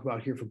to talk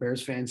about here for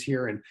Bears fans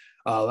here. And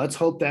let's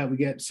hope that we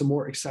get some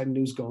more exciting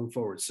news going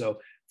forward. So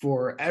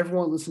for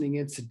everyone listening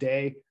in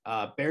today,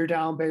 bear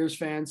down, Bears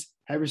fans.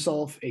 Have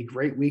yourself a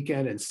great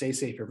weekend and stay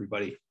safe,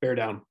 everybody. Bear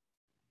down.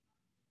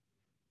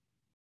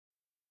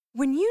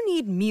 When you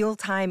need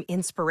mealtime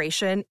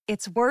inspiration,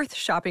 it's worth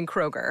shopping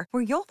Kroger,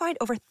 where you'll find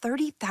over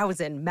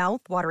 30,000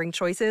 mouth-watering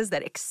choices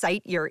that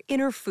excite your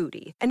inner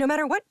foodie. And no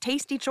matter what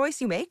tasty choice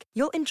you make,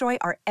 you'll enjoy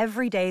our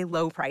everyday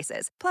low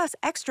prices, plus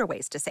extra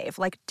ways to save,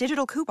 like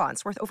digital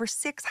coupons worth over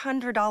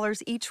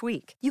 $600 each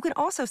week. You can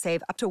also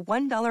save up to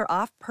 $1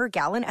 off per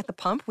gallon at the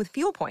pump with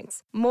fuel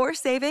points. More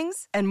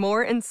savings and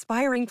more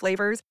inspiring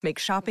flavors make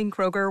shopping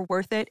Kroger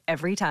worth it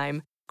every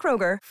time.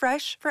 Kroger,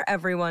 fresh for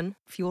everyone.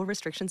 Fuel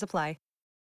restrictions apply.